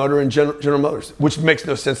than Ford Motor and General Motors, which makes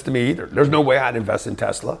no sense to me either. There's no way I'd invest in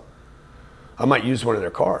Tesla. I might use one of their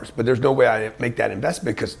cars, but there's no way I'd make that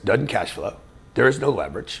investment because it doesn't cash flow. There is no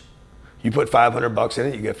leverage. You put $500 in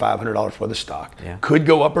it, you get $500 worth of stock. Yeah. Could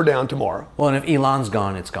go up or down tomorrow. Well, and if Elon's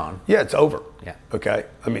gone, it's gone. Yeah, it's over. Yeah. Okay.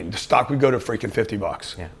 I mean, the stock would go to freaking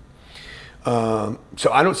 $50. Yeah. So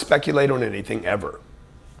I don't speculate on anything ever.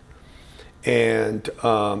 And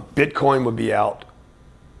Bitcoin would be out.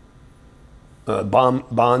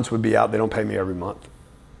 Bonds would be out. They don't pay me every month.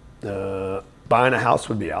 Buying a house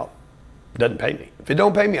would be out. Doesn't pay me. If it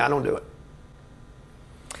don't pay me, I don't do it.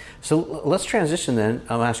 So let's transition then.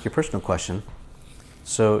 I'll ask you a personal question.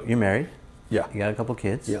 So you're married. Yeah. You got a couple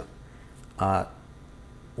kids. Yeah.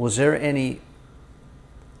 Was there any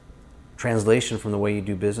translation from the way you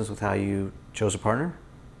do business with how you chose a partner,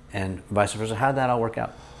 and vice versa? How did that all work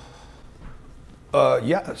out?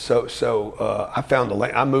 Yeah. So I found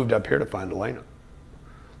Elena. I moved up here to find Elena.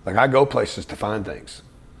 Like I go places to find things,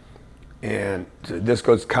 and this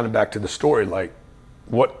goes kind of back to the story. Like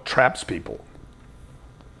what traps people?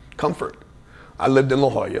 Comfort. I lived in La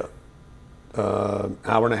Jolla,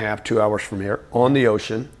 hour and a half, 2 hours from here, on the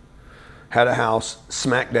ocean, had a house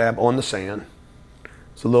smack dab on the sand.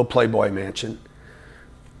 It's a little Playboy mansion.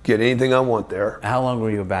 Get anything I want there. How long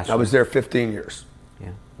were you a bachelor? I was there 15 years.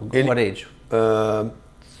 Yeah. What age?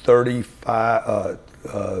 35,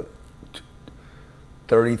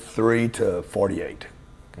 33 to 48.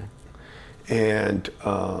 Okay. And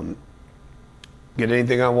get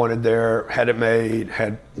anything I wanted there, had it made,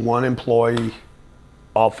 had one employee,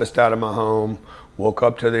 officed out of my home, woke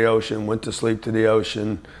up to the ocean, went to sleep to the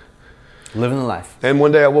ocean. Living the life. And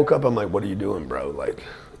one day I woke up, I'm like, what are you doing, bro? Like,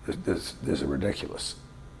 this is ridiculous.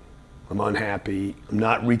 I'm unhappy. I'm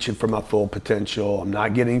not reaching for my full potential. I'm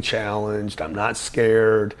not getting challenged. I'm not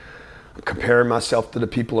scared. I'm comparing myself to the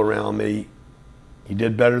people around me. You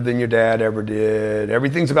did better than your dad ever did.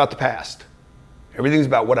 Everything's about the past. Everything's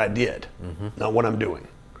about what I did, not what I'm doing.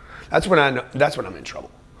 That's when I'm in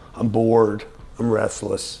trouble. I'm bored. I'm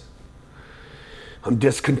restless. I'm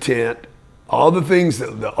discontent. All the things,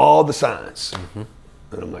 all the signs. And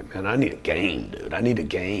I'm like, man, I need a game, dude. I need a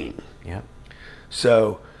game. Yeah.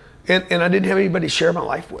 So, and I didn't have anybody to share my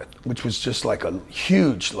life with, which was just like a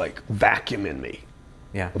huge like vacuum in me.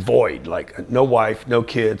 Yeah. A void, like no wife, no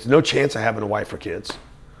kids, no chance of having a wife or kids.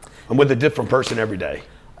 I'm with a different person every day.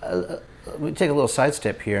 We take a little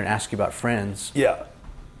sidestep here and ask you about friends. Yeah.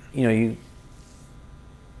 You know,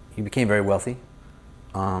 you became very wealthy.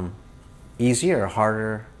 Easier or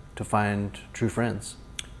harder to find true friends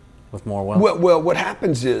with more wealth? Well, what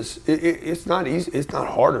happens is it's not easy. It's not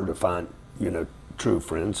harder to find, true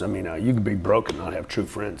friends. I mean, you can be broke and not have true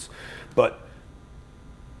friends, but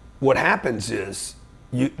what happens is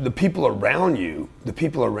the people around you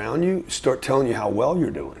start telling you how well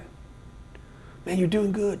you're doing. Man, you're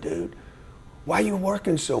doing good, dude. Why are you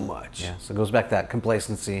working so much? Yeah, so it goes back to that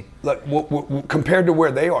complacency. Like compared to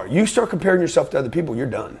where they are, you start comparing yourself to other people, you're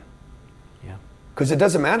done. Yeah. Because it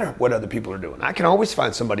doesn't matter what other people are doing. I can always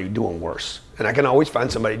find somebody doing worse, and I can always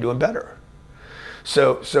find somebody doing better.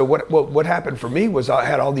 So what happened for me was I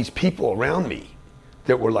had all these people around me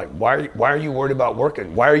that were like, why are you worried about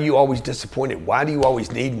working? Why are you always disappointed? Why do you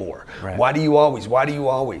always need more? Right. Why do you always? Why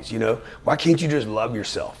can't you just love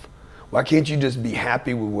yourself? Why can't you just be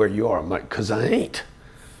happy with where you are? I'm like, because I ain't.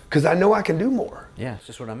 Because I know I can do more. Yeah, it's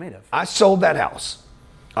just what I'm made of. I sold that house.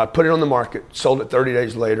 I put it on the market, sold it 30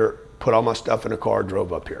 days later, put all my stuff in a car,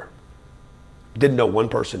 drove up here. Didn't know one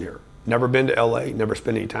person here. Never been to LA, never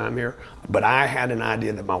spent any time here. But I had an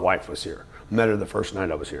idea that my wife was here. Met her the first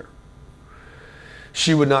night I was here.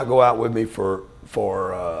 She would not go out with me for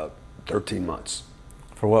 13 months.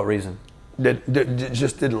 For what reason?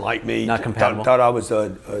 Just didn't like me. Not compatible. Thought I was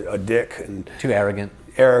a dick and too arrogant.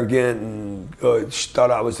 And she thought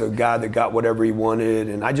I was a guy that got whatever he wanted.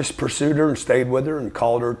 And I just pursued her and stayed with her and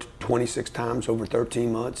called her 26 times over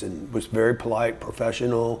 13 months and was very polite,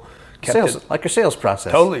 professional. Like your sales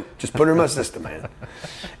process. Totally. Just put her in my system, man.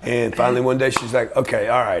 And finally one day she's like, okay,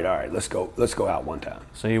 all right, let's go out one time.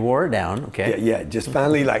 So you wore her down, okay. Yeah, just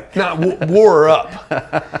finally wore her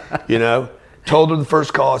up, Told her the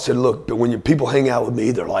first call, I said, look, but when people hang out with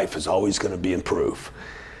me, their life is always going to be improved.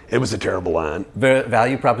 It was a terrible line.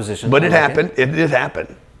 Value proposition. But it happened. It did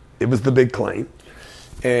happen. It was the big claim.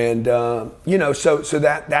 And, so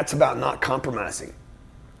that's about not compromising.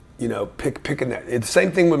 Picking that. It's the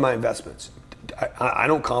same thing with my investments. I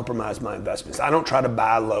don't compromise my investments. I don't try to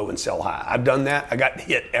buy low and sell high. I've done that. I got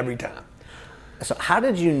hit every time. So how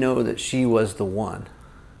did you know that she was the one?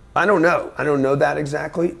 I don't know. I don't know that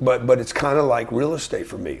exactly, but it's kind of like real estate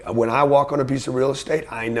for me. When I walk on a piece of real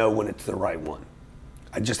estate, I know when it's the right one.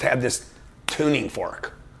 I just have this tuning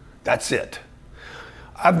fork. That's it.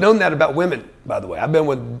 I've known that about women, by the way. I've been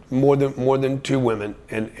with more than two women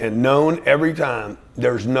and known every time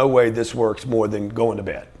there's no way this works more than going to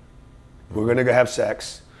bed. We're going to go have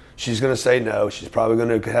sex. She's going to say no. She's probably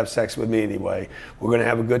going to have sex with me anyway. We're going to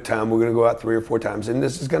have a good time. We're going to go out 3 or 4 times, and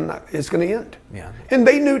it's going to end. Yeah. And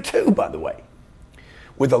they knew too, by the way.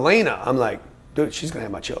 With Elena, I'm like, dude, she's going to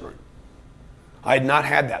have my children. I had not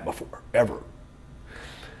had that before, ever.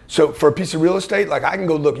 So for a piece of real estate, like I can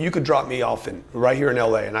go look, you could drop me off right here in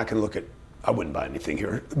LA and I can look at, I wouldn't buy anything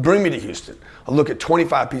here. Bring me to Houston. I'll look at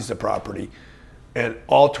 25 pieces of property and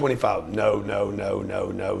all 25, no,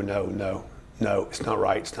 it's not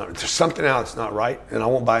right. There's something out that's not right and I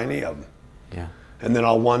won't buy any of them. Yeah. And then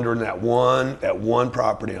I'll wander in that one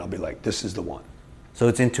property and I'll be like, this is the one. So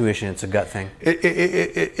it's intuition, it's a gut thing.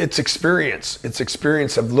 It's experience. It's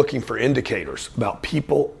experience of looking for indicators about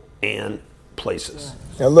people and places.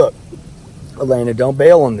 Now look, Elena, don't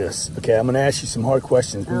bail on this. Okay, I'm going to ask you some hard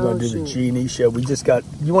questions. We're going to do the shoot. G&E show. We just got.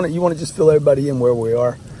 You want to just fill everybody in where we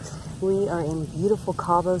are? We are in beautiful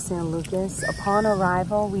Cabo San Lucas. Upon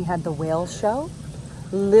arrival, we had the whale show.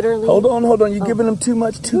 Literally. Hold on. You're giving them too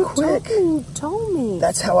much too quick. You told me.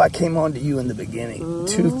 That's how I came on to you in the beginning.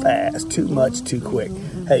 Too fast, too much, too quick.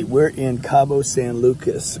 Hey, we're in Cabo San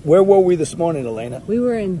Lucas. Where were we this morning, Elena? We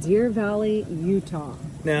were in Deer Valley, Utah.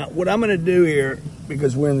 Now, what I'm going to do here,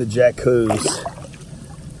 because we're in the jacuzzi,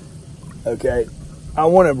 okay, I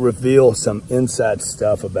want to reveal some inside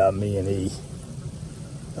stuff about me and E.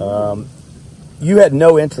 You had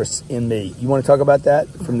no interest in me. You want to talk about that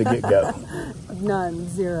from the get-go? None,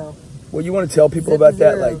 zero. Well, you want to tell people about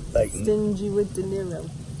that, Zero. like Stingy with De Niro.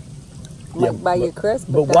 Yeah, Might buy you crisp,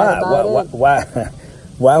 but but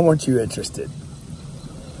why weren't you interested?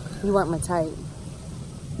 You weren't my type.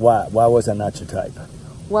 Why was I not your type?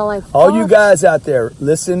 Well, I All you guys out there,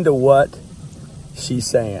 listen to what she's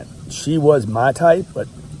saying. She was my type, but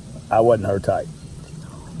I wasn't her type.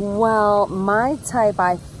 Well, my type,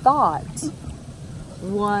 I thought,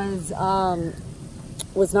 was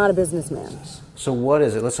not a businessman. So what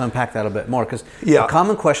is it? Let's unpack that a bit more, because Yeah. a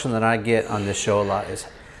common question that I get on this show a lot is,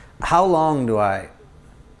 how long do I?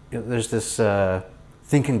 There's this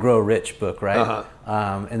Think and Grow Rich book, right?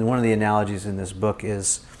 Uh-huh. And one of the analogies in this book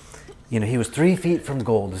is, he was 3 feet from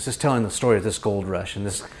gold. It's just telling the story of this gold rush, and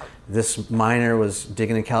this miner was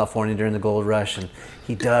digging in California during the gold rush, and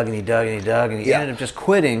he dug and he dug and he dug, and he ended up just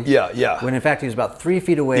quitting. Yeah. When in fact he was about 3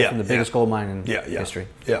 feet away Yeah, from the biggest gold mine in Yeah. history.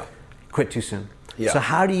 Yeah. Quit too soon. Yeah. So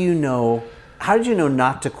how did you know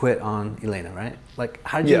not to quit on Elena, right? Like,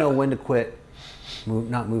 how did you Yeah. know when to quit,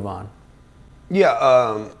 not move on?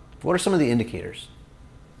 Yeah. What are some of the indicators?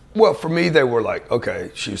 Well, for me, they were like,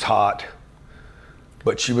 okay, she was hot,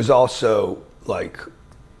 but she was also like,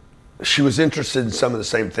 she was interested in some of the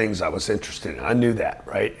same things I was interested in. I knew that,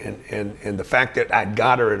 right? And the fact that I'd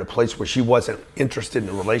got her at a place where she wasn't interested in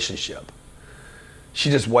a relationship, she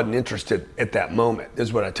just wasn't interested at that moment. This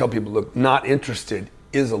is what I tell people: look, not interested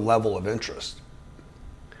is a level of interest.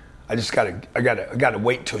 I gotta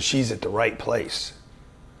wait till she's at the right place,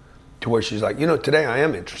 to where she's like, today I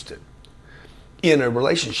am interested in a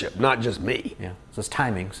relationship, not just me. Yeah, so it's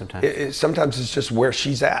timing sometimes. Sometimes it's just where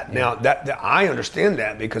she's at. Now that I understand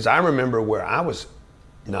that, because I remember where I was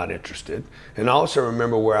not interested, and I also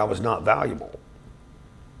remember where I was not valuable.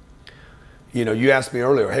 You asked me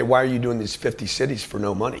earlier, hey, why are you doing these 50 cities for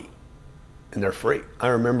no money? And they're free. I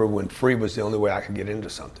remember when free was the only way I could get into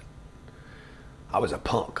something. I was a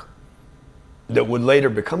punk that would later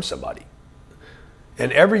become somebody.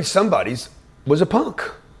 And every somebody's was a punk.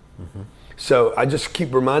 Mm-hmm. So I just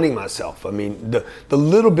keep reminding myself, the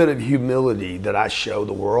little bit of humility that I show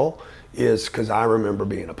the world is because I remember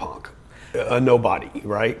being a punk, a nobody,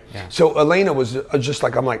 right? Yeah. So Elena was just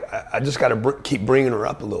like, I just got to keep bringing her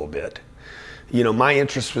up a little bit. My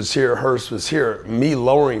interest was here, hers was here. Me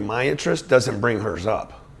lowering my interest doesn't bring hers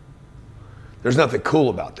up. There's nothing cool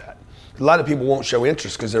about that. A lot of people won't show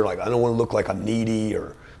interest because they're like, I don't want to look like I'm needy,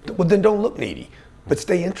 well, then don't look needy, but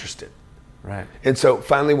stay interested. Right. And so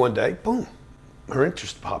finally one day, boom, her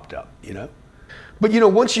interest popped up, But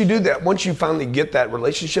once you do that, once you finally get that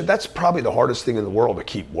relationship, that's probably the hardest thing in the world to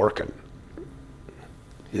keep working.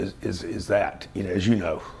 Is that, as you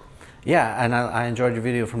know. Yeah, and I enjoyed your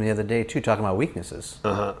video from the other day too, talking about weaknesses.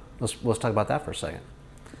 Uh-huh. Let's talk about that for a second.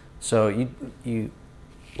 So you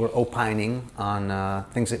were opining on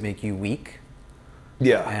things that make you weak.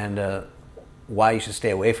 Yeah. And why you should stay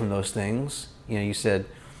away from those things. You said,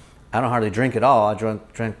 I don't hardly drink at all. I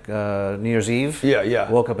drank New Year's Eve. Yeah.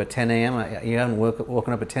 Woke up at 10 a.m. You haven't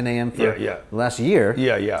woken up at 10 a.m. for the last year.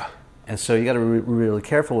 Yeah. And so you got to be really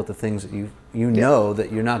careful with the things that you know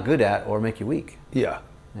that you're not good at or make you weak. Yeah.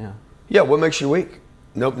 Yeah. Yeah, what makes you weak?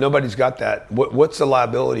 Nobody's got that. What's the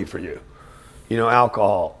liability for you?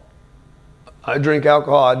 Alcohol. I drink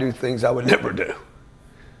alcohol. I do things I would never do.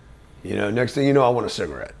 Next thing you know, I want a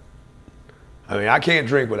cigarette. I can't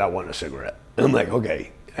drink without wanting a cigarette. I'm like,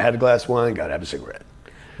 okay, I had a glass of wine, got to have a cigarette.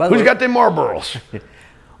 Who's got them Marlboros?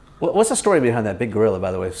 What's the story behind that big gorilla,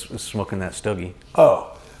 by the way, smoking that stogie?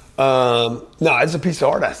 Oh, no, it's a piece of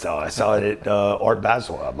art I saw. I saw it at Art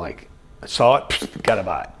Basel. I'm like, I saw it, got to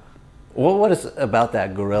buy it. What is about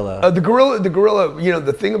that gorilla? The gorilla,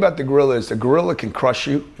 the thing about the gorilla is the gorilla can crush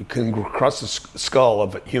you. It can crush the skull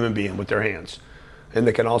of a human being with their hands. And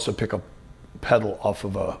they can also pick a petal off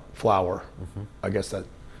of a flower, I guess that,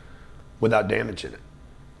 without damaging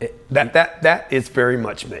it. That is very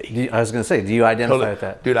much me. I was going to say, do you identify with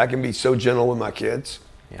that? Dude, I can be so gentle with my kids.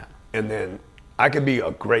 Yeah. And then I can be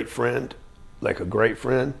a great friend,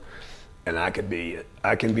 and I can be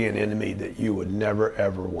an enemy that you would never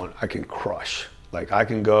ever want. I can crush. Like I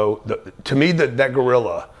can go. To me, that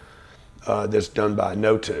gorilla that's done by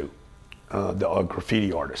Notu, the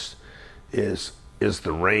graffiti artist, is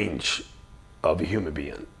the range of a human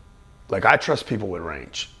being. Like I trust people with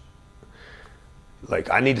range.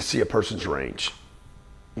 Like I need to see a person's range,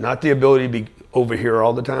 not the ability to be over here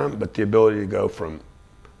all the time, but the ability to go from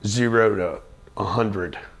 0 to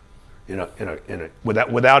 100,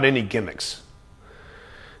 without any gimmicks.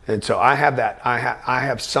 And so I have that. I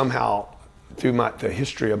have somehow through the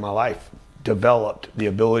history of my life developed the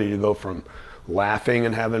ability to go from laughing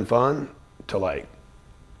and having fun to like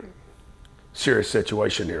serious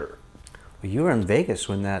situation here. Well, you were in Vegas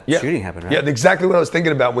when that shooting happened, right? Yeah, exactly what I was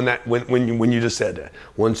thinking about when you just said that.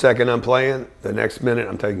 1 second I'm playing, the next minute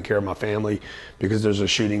I'm taking care of my family because there's a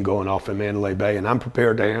shooting going off in Mandalay Bay, and I'm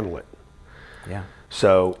prepared to handle it. Yeah.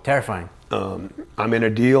 So terrifying. I'm in a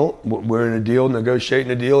deal. We're in a deal,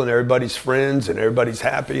 negotiating a deal, and everybody's friends and everybody's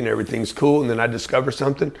happy and everything's cool. And then I discover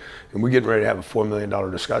something, and we're getting ready to have a $4 million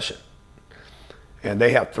discussion. And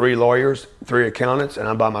they have 3 lawyers, 3 accountants, and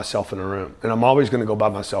I'm by myself in a room. And I'm always going to go by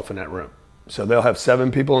myself in that room. So they'll have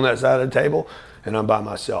 7 people on that side of the table, and I'm by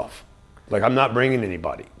myself. Like I'm not bringing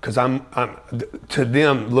anybody because I'm to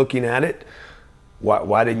them looking at it.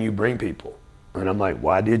 Why didn't you bring people? And I'm like,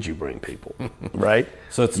 why did you bring people? Right?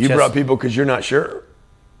 So it's you brought people because you're not sure.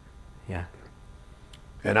 Yeah.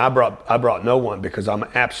 And I brought no one because I'm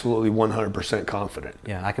absolutely 100% confident.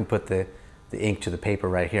 Yeah, I can put the ink to the paper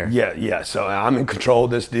right here. Yeah. So I'm in control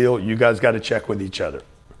of this deal. You guys got to check with each other.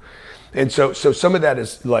 And so some of that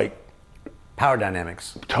is like power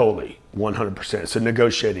dynamics. Totally, 100%. It's a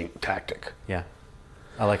negotiating tactic. Yeah,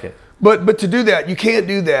 I like it. But to do that, you can't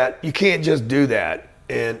do that. You can't just do that,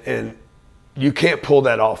 and you can't pull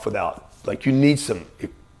that off without, like, you need some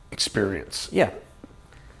experience. Yeah.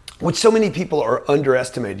 Which so many people are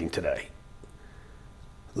underestimating today.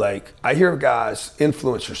 Like, I hear guys,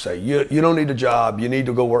 influencers say, you don't need a job, you need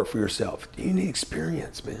to go work for yourself. You need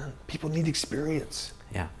experience, man. People need experience.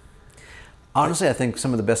 Yeah. Honestly, I think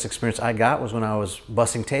some of the best experience I got was when I was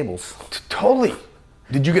bussing tables. Totally.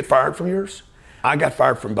 Did you get fired from yours? I got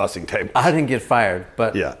fired from bussing tables. I didn't get fired,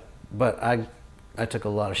 but yeah. But I took a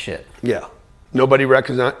lot of shit. Yeah. Nobody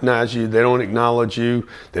recognizes you. They don't acknowledge you.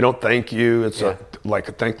 They don't thank you. It's like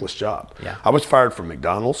a thankless job. Yeah. I was fired from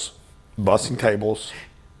McDonald's, bussing tables,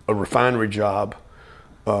 a refinery job,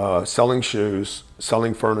 selling shoes,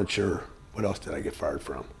 selling furniture. What else did I get fired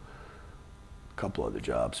from? A couple other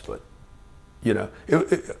jobs, but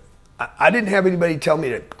I didn't have anybody tell me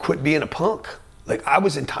to quit being a punk. Like I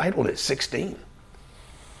was entitled at 16.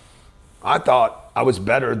 I thought I was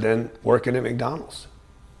better than working at McDonald's.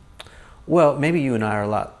 Well, maybe you and I are a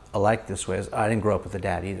lot alike this way. I didn't grow up with a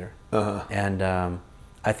dad either. Uh-huh. And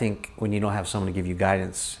I think when you don't have someone to give you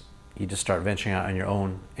guidance, you just start venturing out on your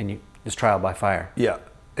own and you just trial by fire. Yeah.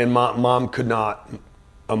 And mom could not.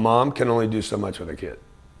 A mom can only do so much with a kid.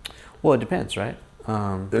 Well, it depends, right?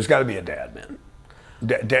 There's got to be a dad, man.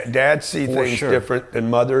 Dads see things different than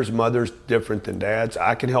mothers. Mothers different than dads.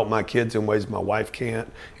 I can help my kids in ways my wife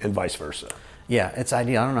can't, and vice versa. Yeah, it's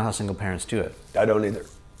ideal. I don't know how single parents do it. I don't either.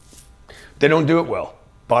 They don't do it well.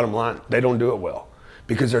 Bottom line, they don't do it well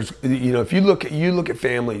because there's, if you look at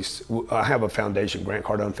families. I have a foundation, Grant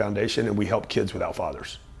Cardone Foundation, and we help kids without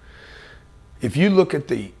fathers. If you look at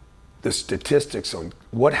the statistics on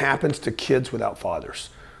what happens to kids without fathers,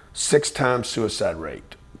 6 times suicide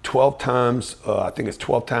rate. 12 times, I think it's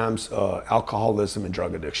 12 times alcoholism and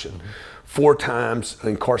drug addiction, 4 times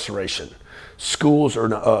incarceration. Schools are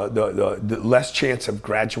the less chance of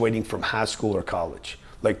graduating from high school or college.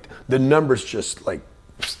 Like the numbers just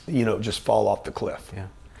just fall off the cliff. Yeah.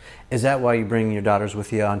 Is that why you bring your daughters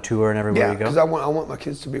with you on tour and everywhere you go? Yeah, because I want my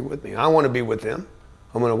kids to be with me. I want to be with them.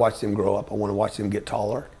 I want to watch them grow up. I want to watch them get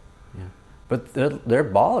taller. But they're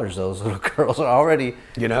ballers. Those little girls are already,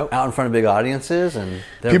 out in front of big audiences, and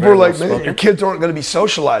people are like, "Man, your kids aren't going to be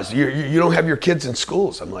socialized. You don't have your kids in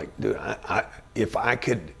schools." I'm like, dude, if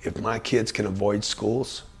my kids can avoid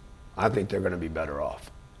schools, I think they're going to be better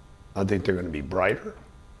off. I think they're going to be brighter.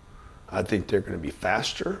 I think they're going to be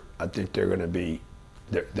faster. I think they're going to be.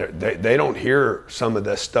 They don't hear some of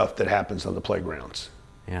the stuff that happens on the playgrounds.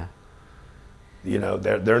 Yeah.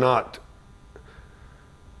 They're not.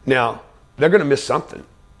 Now. They're going to miss something,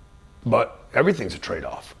 but everything's a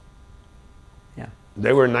trade-off. Yeah.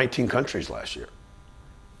 They were in 19 countries last year.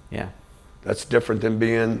 Yeah. That's different than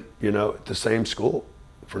being, at the same school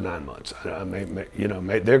for 9 months.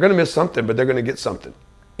 They're going to miss something, but they're going to get something.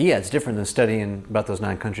 Yeah, it's different than studying about those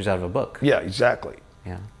 9 countries out of a book. Yeah, exactly.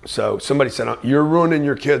 Yeah. So somebody said, you're ruining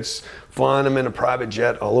your kids flying them in a private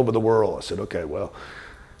jet all over the world. I said, okay, well,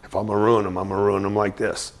 if I'm gonna ruin them, I'm gonna ruin them like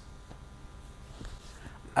this.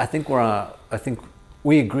 I think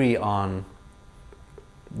we agree on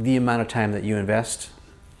the amount of time that you invest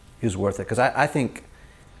is worth it. Because I think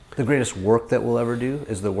the greatest work that we'll ever do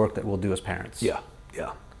is the work that we'll do as parents. Yeah.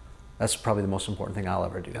 That's probably the most important thing I'll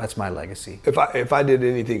ever do. That's my legacy. If I did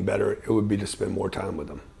anything better, it would be to spend more time with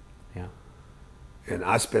them. Yeah. And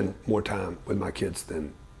I spend more time with my kids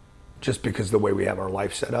than just because the way we have our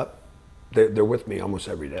life set up. They're with me almost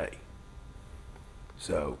every day.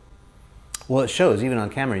 So. Well, it shows. Even on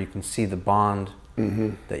camera, you can see the bond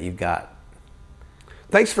that you've got.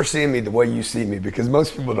 Thanks for seeing me the way you see me, because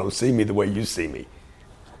most people don't see me the way you see me.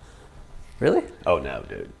 Really? Oh, no,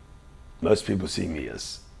 dude. Most people see me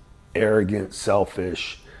as arrogant,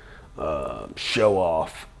 selfish, show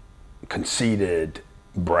off, conceited,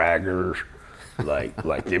 bragger.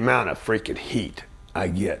 Like the amount of freaking heat I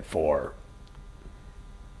get for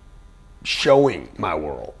showing my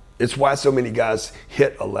world. It's why so many guys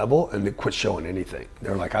hit a level and they quit showing anything.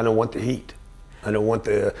 They're like, I don't want the heat. I don't want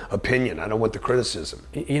the opinion. I don't want the criticism.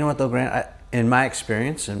 You know what though, Grant? In my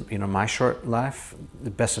experience and my short life, the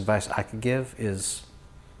best advice I could give is,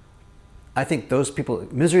 I think those people,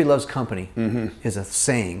 misery loves company is a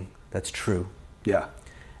saying that's true. Yeah.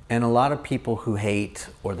 And a lot of people who hate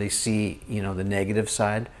or they see, the negative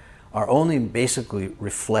side are only basically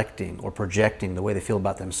reflecting or projecting the way they feel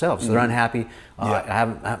about themselves. So they're unhappy.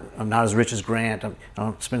 I'm not as rich as Grant. I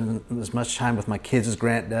don't spend as much time with my kids as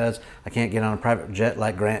Grant does. I can't get on a private jet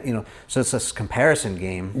like Grant. So it's this comparison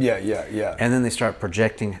game. Yeah. And then they start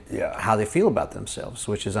projecting how they feel about themselves,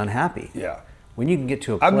 which is unhappy. Yeah. When you can get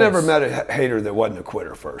to a place... I've never met a hater that wasn't a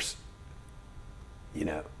quitter first.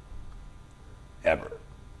 Ever.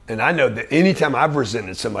 And I know that anytime I've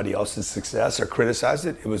resented somebody else's success or criticized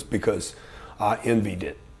it, it was because I envied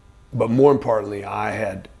it. But more importantly,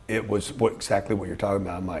 it was exactly what you're talking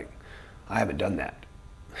about. I'm like, I haven't done that.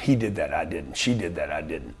 He did that, I didn't. She did that, I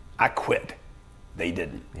didn't. I quit. They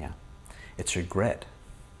didn't. Yeah. It's regret.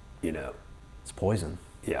 It's poison.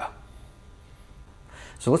 Yeah.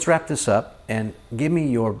 So let's wrap this up and give me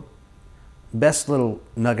your best little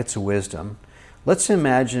nuggets of wisdom. Let's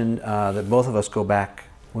imagine that both of us go back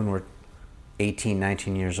when we're 18,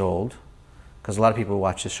 19 years old, because a lot of people who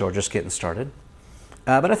watch this show are just getting started.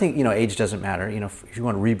 But I think, age doesn't matter. If you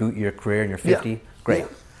want to reboot your career and you're 50, great. Yeah.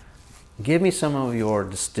 Give me some of your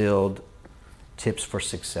distilled tips for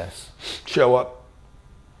success. Show up.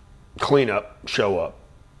 Clean up. Show up.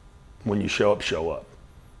 When you show up, show up.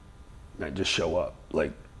 Man, just show up.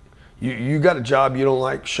 Like, you got a job you don't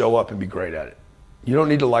like, show up and be great at it. You don't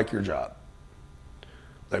need to like your job.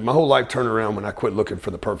 Like, my whole life turned around when I quit looking for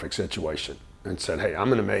the perfect situation and said, hey, I'm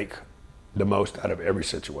going to make the most out of every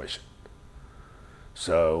situation.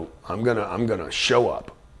 So I'm gonna show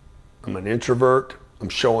up. I'm an introvert. I'm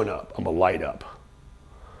showing up. I'm a light up.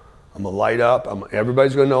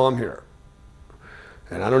 Everybody's going to know I'm here.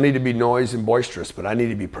 And I don't need to be noisy and boisterous, but I need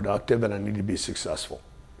to be productive and I need to be successful.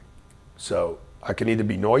 So I can either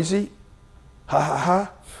be noisy, or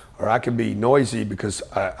I can be noisy because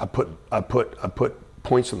I put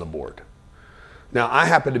points on the board. Now I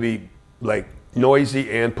happen to be like noisy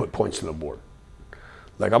and put points on the board.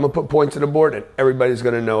 Like, I'm gonna put points on the board and everybody's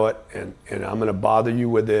gonna know it, and I'm gonna bother you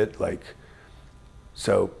with it. Like,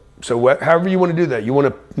 so however you want to do that, you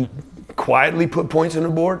want to quietly put points on the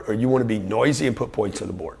board, or you want to be noisy and put points on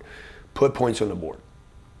the board. Put points on the board.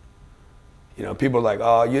 People are like,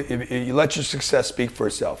 oh, you let your success speak for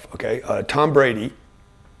itself. Okay, Tom Brady.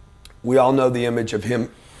 We all know the image of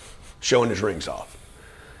him showing his rings off.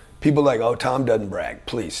 People are like, oh, Tom doesn't brag.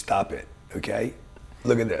 Please stop it. Okay,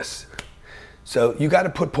 look at this. So you got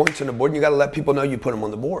to put points on the board, and you got to let people know you put them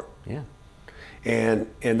on the board. Yeah. And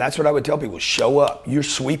that's what I would tell people: show up. You're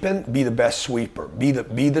sweeping, be the best sweeper. Be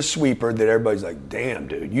the sweeper that everybody's like, damn,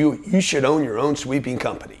 dude, you should own your own sweeping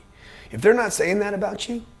company. If they're not saying that about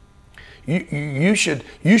you, you should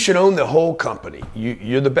own the whole company.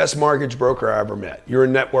 You're the best mortgage broker I ever met. You're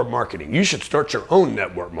in network marketing. You should start your own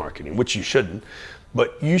network marketing, which you shouldn't,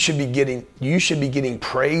 but you should be getting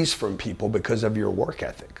praise from people because of your work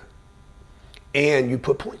ethic. And you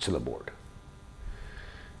put points on the board.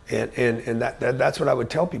 And that's what I would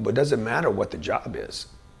tell people. It doesn't matter what the job is.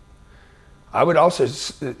 I would also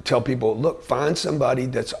tell people, look, find somebody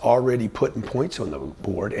that's already putting points on the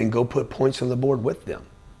board and go put points on the board with them.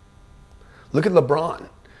 Look at LeBron.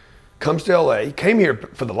 Comes to LA, came here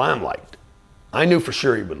for the limelight. I knew for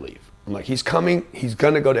sure he would leave. I'm like, he's coming, he's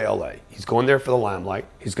gonna go to LA. He's going there for the limelight.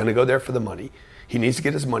 He's gonna go there for the money. He needs to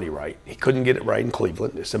get his money right. He couldn't get it right in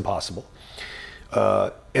Cleveland. It's impossible.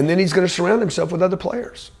 And then he's going to surround himself with other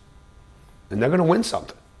players. And they're going to win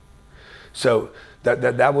something. So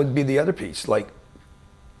that would be the other piece. Like,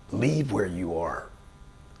 leave where you are.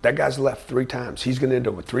 That guy's left 3 times. He's going to end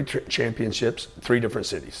up with 3 championships, 3 different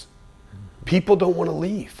cities. People don't want to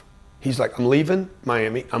leave. He's like, I'm leaving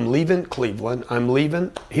Miami. I'm leaving Cleveland. I'm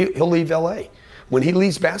leaving. He'll leave LA. When he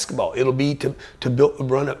leaves basketball, it'll be to be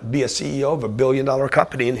a CEO of $1 billion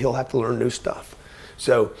company, and he'll have to learn new stuff.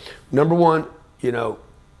 So, number 1,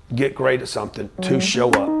 get great at something. 2, show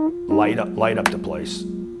up, light up the place.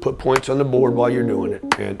 Put points on the board while you're doing it,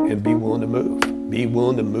 and be willing to move. Be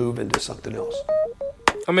willing to move into something else.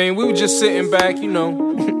 I mean, we were just sitting back,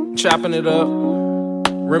 chopping it up,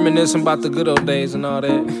 reminiscing about the good old days and all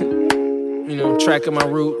that. Tracking my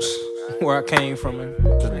roots, where I came from.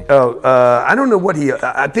 I don't know what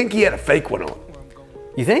I think he had a fake one on.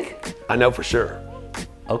 You think? I know for sure.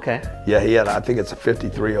 Okay. Yeah, he had, I think it's a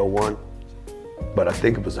 5301, but I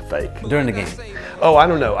think it was a fake. During the game? Oh, I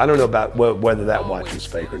don't know. I don't know about whether that watch was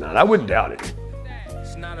fake or not. I wouldn't doubt it.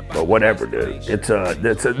 But whatever, dude.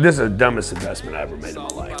 This is the dumbest investment I ever made in my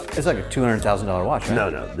life. It's like a $200,000 watch,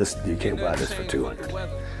 right? No. You can't buy this for $200.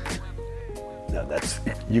 No,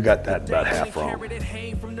 you got that about half wrong.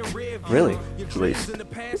 Really? At least.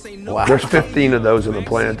 Wow. There's 15 of those on the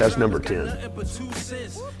planet. That's number 10.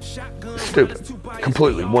 Stupid.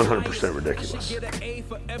 Completely, 100% ridiculous. You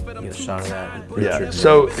get a shot of that. Yeah.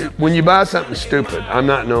 So when you buy something stupid, I'm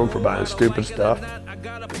not known for buying stupid stuff.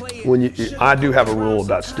 I do have a rule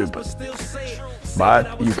about stupid.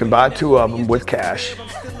 You can buy 2 of them with cash,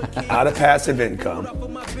 out of passive income,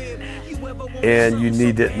 and you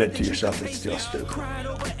need to admit to yourself it's still stupid.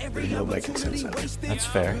 There's no making sense of it. That's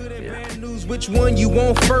fair. Yeah. Which one you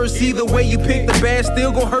want first? Either way you pick, the bad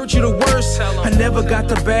still gonna hurt you the worst. I never got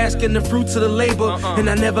the bask in the fruits of the labor, and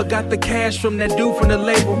I never got the cash from that dude from the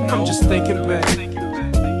label. I'm just thinking back.